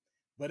emotion.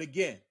 But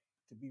again,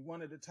 to be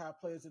one of the top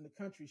players in the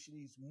country, she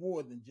needs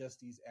more than just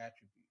these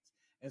attributes.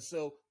 And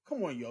so,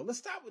 come on, yo, let's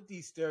stop with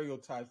these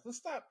stereotypes. Let's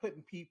stop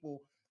putting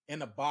people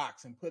in a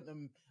box and putting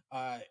them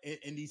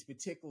in these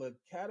particular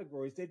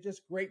categories. They're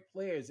just great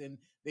players, and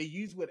they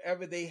use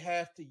whatever they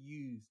have to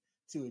use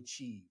to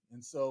achieve.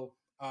 And so,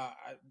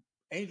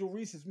 Angel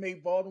Reese has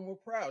made Baltimore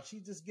proud.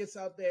 She just gets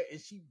out there and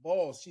she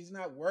balls. She's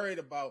not worried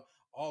about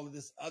all of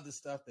this other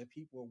stuff that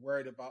people are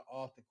worried about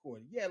off the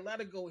court. Yeah, let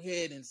her go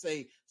ahead and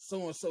say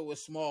so-and-so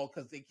is small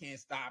because they can't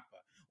stop her.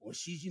 Or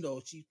she's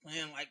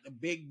playing like the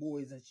big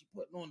boys and she's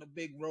putting on the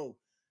big role.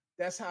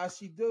 That's how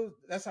she does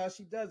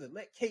it.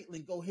 Let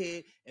Caitlin go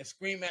ahead and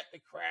scream at the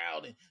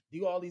crowd and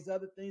do all these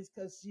other things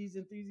because she's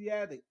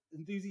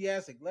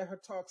enthusiastic. Let her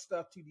talk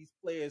stuff to these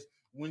players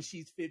when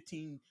she's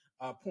 15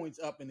 points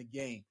up in the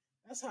game.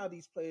 That's how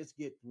these players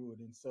get through it.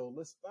 And so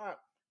let's stop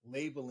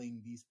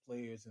labeling these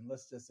players and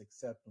let's just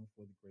accept them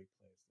for the great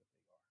players that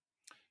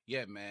they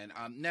are. Yeah, man.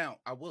 Now,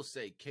 I will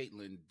say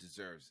Caitlin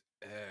deserves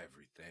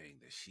everything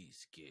that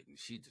she's getting.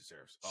 She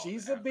deserves all.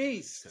 She's a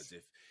beast. Because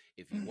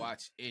if you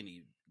watch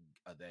any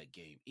of that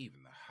game,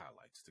 even the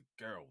highlights, the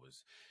girl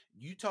was.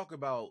 You talk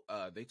about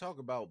they talk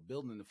about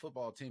building the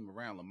football team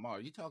around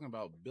Lamar. You talking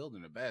about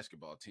building a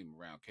basketball team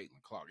around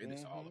Caitlin Clark. It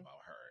is all about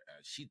her.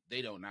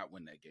 They don't not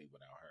win that game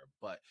without her.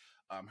 But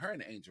her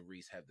and Angel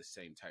Reese have the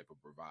same type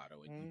of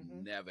bravado, and you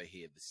never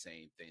hear the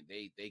same thing.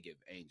 They give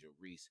Angel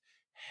Reese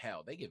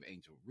hell. They give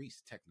Angel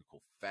Reese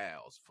technical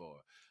fouls for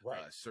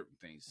certain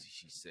things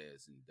she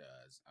says and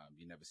does.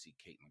 You never see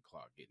Caitlin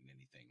Clark getting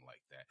anything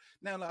like that.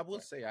 Now, I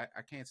will say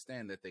I can't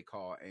stand that they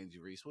call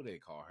Angel Reese. What do they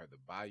call her? The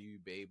Bayou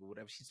Babe or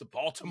whatever. She's the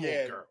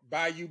Baltimore girl.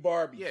 Bayou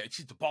Barbie. Yeah,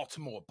 she's the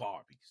Baltimore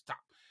Barbie. Stop.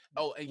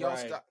 Oh, and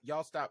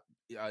y'all stop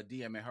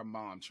DMing her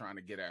mom trying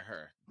to get at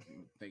her,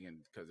 thinking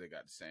because they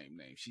got the same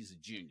name. She's a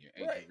junior,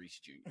 Angel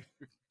Reese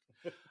Jr.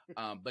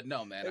 But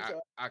no, man,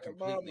 I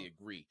completely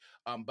agree.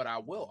 But I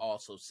will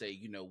also say,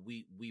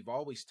 we've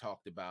always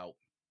talked about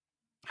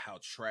how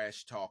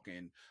trash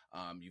talking,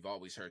 you've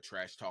always heard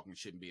trash talking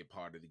shouldn't be a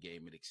part of the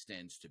game. It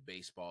extends to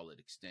baseball, it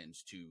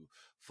extends to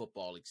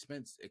football,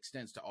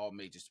 extends to all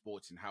major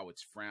sports, and how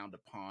it's frowned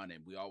upon.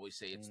 And we always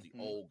say it's the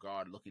old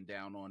guard looking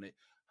down on it.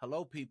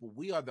 Hello, people.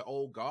 We are the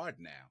old guard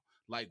now.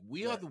 Like,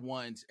 we are the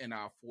ones in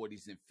our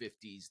 40s and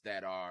 50s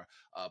that are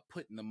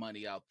putting the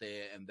money out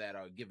there and that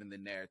are giving the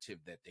narrative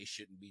that they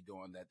shouldn't be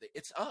doing that.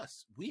 It's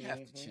us. We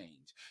have to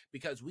change,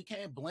 because we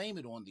can't blame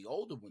it on the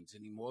older ones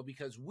anymore,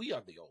 because we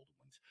are the older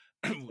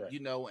ones. You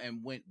know, and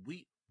when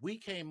we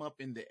came up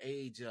in the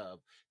age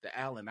of the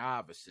Allen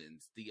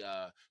Iversons,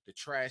 the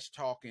trash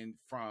talking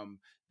from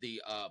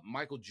the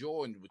Michael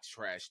Jordan with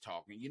trash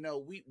talking. You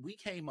know, we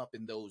came up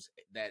in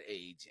that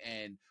age,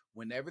 and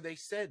whenever they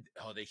said,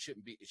 oh, it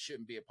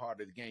shouldn't be a part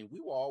of the game,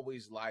 we were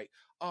always like,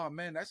 oh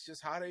man, that's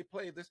just how they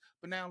play this.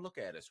 But now look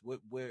at us. We're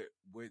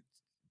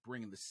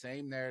bringing the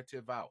same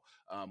narrative out.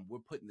 We're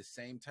putting the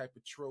same type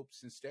of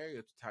tropes and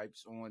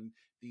stereotypes on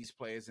these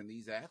players and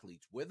these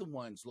athletes. We're the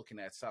ones looking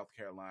at South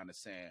Carolina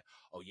saying,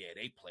 oh yeah,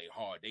 they play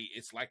hard.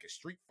 It's like a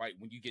street fight.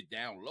 When you get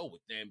down low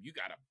with them, you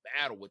got to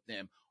battle with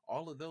them.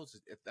 All of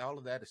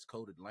that is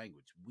coded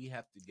language. We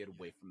have to get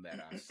away from that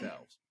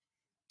ourselves.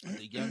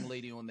 The young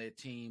lady on their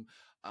team,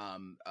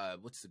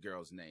 what's the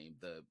girl's name?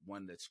 The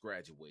one that's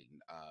graduating,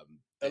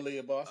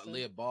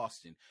 Aaliyah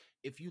Boston.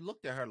 If you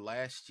looked at her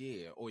last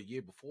year or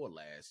year before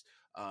last,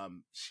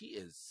 she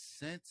is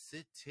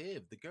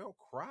sensitive. The girl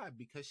cried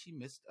because she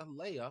missed a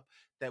layup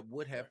that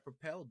would have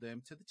propelled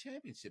them to the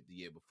championship the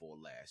year before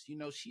last. You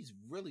know, she's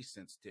really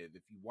sensitive.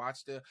 If you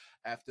watched her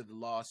after the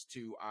loss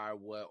to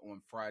Iowa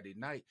on Friday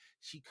night,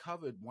 she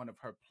covered one of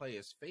her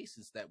players'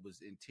 faces that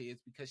was in tears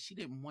because she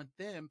didn't want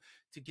them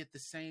to get the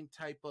same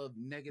type of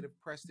negative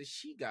press that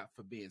she got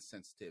for being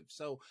sensitive.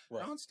 So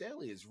Dawn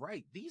Staley is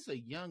right. These are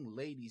young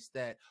ladies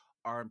that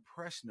are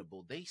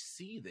impressionable. They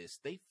see this,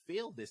 they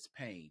feel this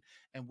pain,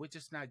 and we're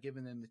just not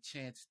giving them the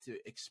chance to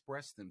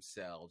express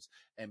themselves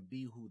and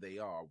be who they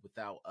are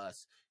without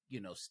us,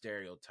 you know,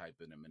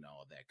 stereotyping them and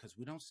all that, because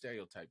we don't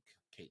stereotype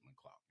Caitlin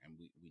Clark, and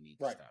we need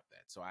to stop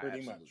that. So I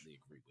absolutely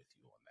agree with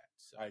you on that.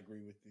 So I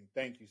agree with you.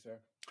 Thank you, sir.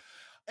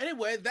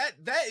 Anyway, that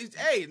is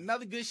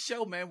another good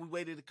show, man. We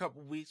waited a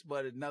couple weeks,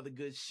 but another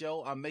good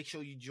show. Make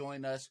sure you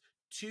join us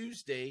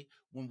Tuesday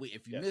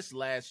if you missed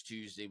last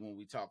Tuesday when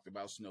we talked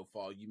about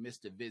snowfall, you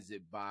missed a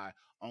visit by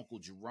Uncle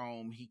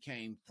Jerome. He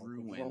came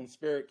through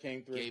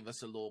gave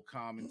us a little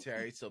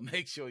commentary. So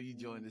make sure you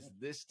join us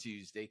this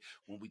Tuesday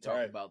when we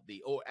talk about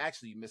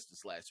actually you missed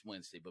us last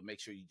Wednesday, but make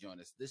sure you join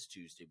us this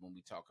Tuesday when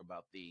we talk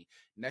about the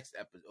next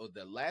episode or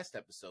the last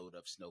episode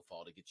of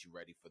Snowfall to get you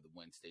ready for the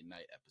Wednesday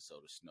night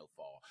episode of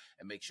Snowfall.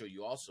 And make sure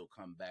you also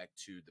come back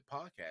to the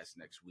podcast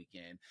next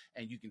weekend,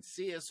 and you can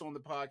see us on the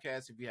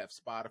podcast if you have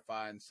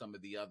Spotify and some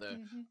of the other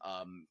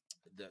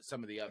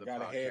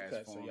podcast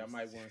haircut, forms. So y'all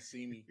might want to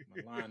see me,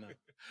 my lineup.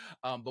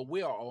 But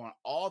we are on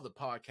all the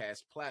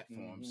podcast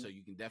platforms, so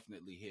you can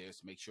definitely hear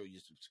us. Make sure you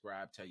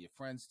subscribe. Tell your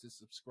friends to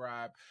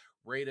subscribe.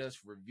 Rate us,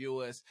 review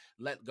us.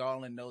 Let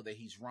Garland know that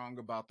he's wrong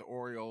about the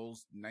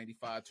Orioles,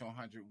 95 to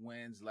 100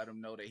 wins. Let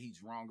him know that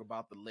he's wrong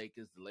about the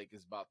Lakers. The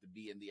Lakers about to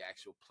be in the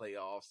actual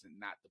playoffs and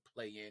not the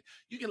play-in.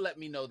 You can let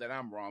me know that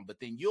I'm wrong, but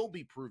then you'll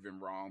be proven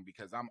wrong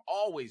because I'm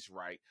always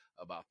right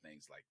about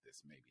things like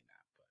this. Maybe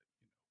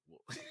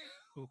not,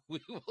 but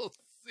we will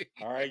see.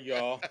 All right,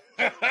 y'all.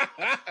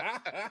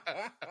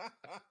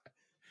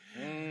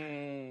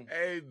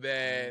 Hey,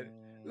 man.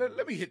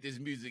 Let me hit this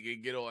music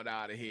and get on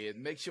out of here.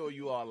 Make sure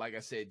you all, like I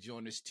said,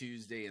 join us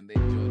Tuesday and then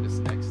join us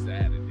next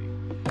Saturday.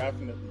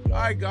 Definitely, y'all.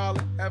 All right,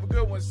 Garland. Have a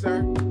good one,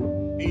 sir.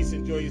 Peace.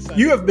 Enjoy your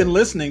Sunday. You have been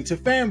listening to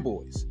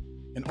Fanboys,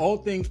 an All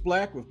Things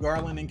Black with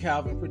Garland and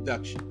Calvin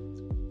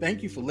production.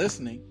 Thank you for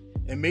listening,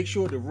 and make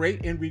sure to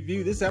rate and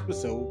review this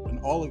episode on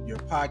all of your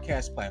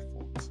podcast platforms.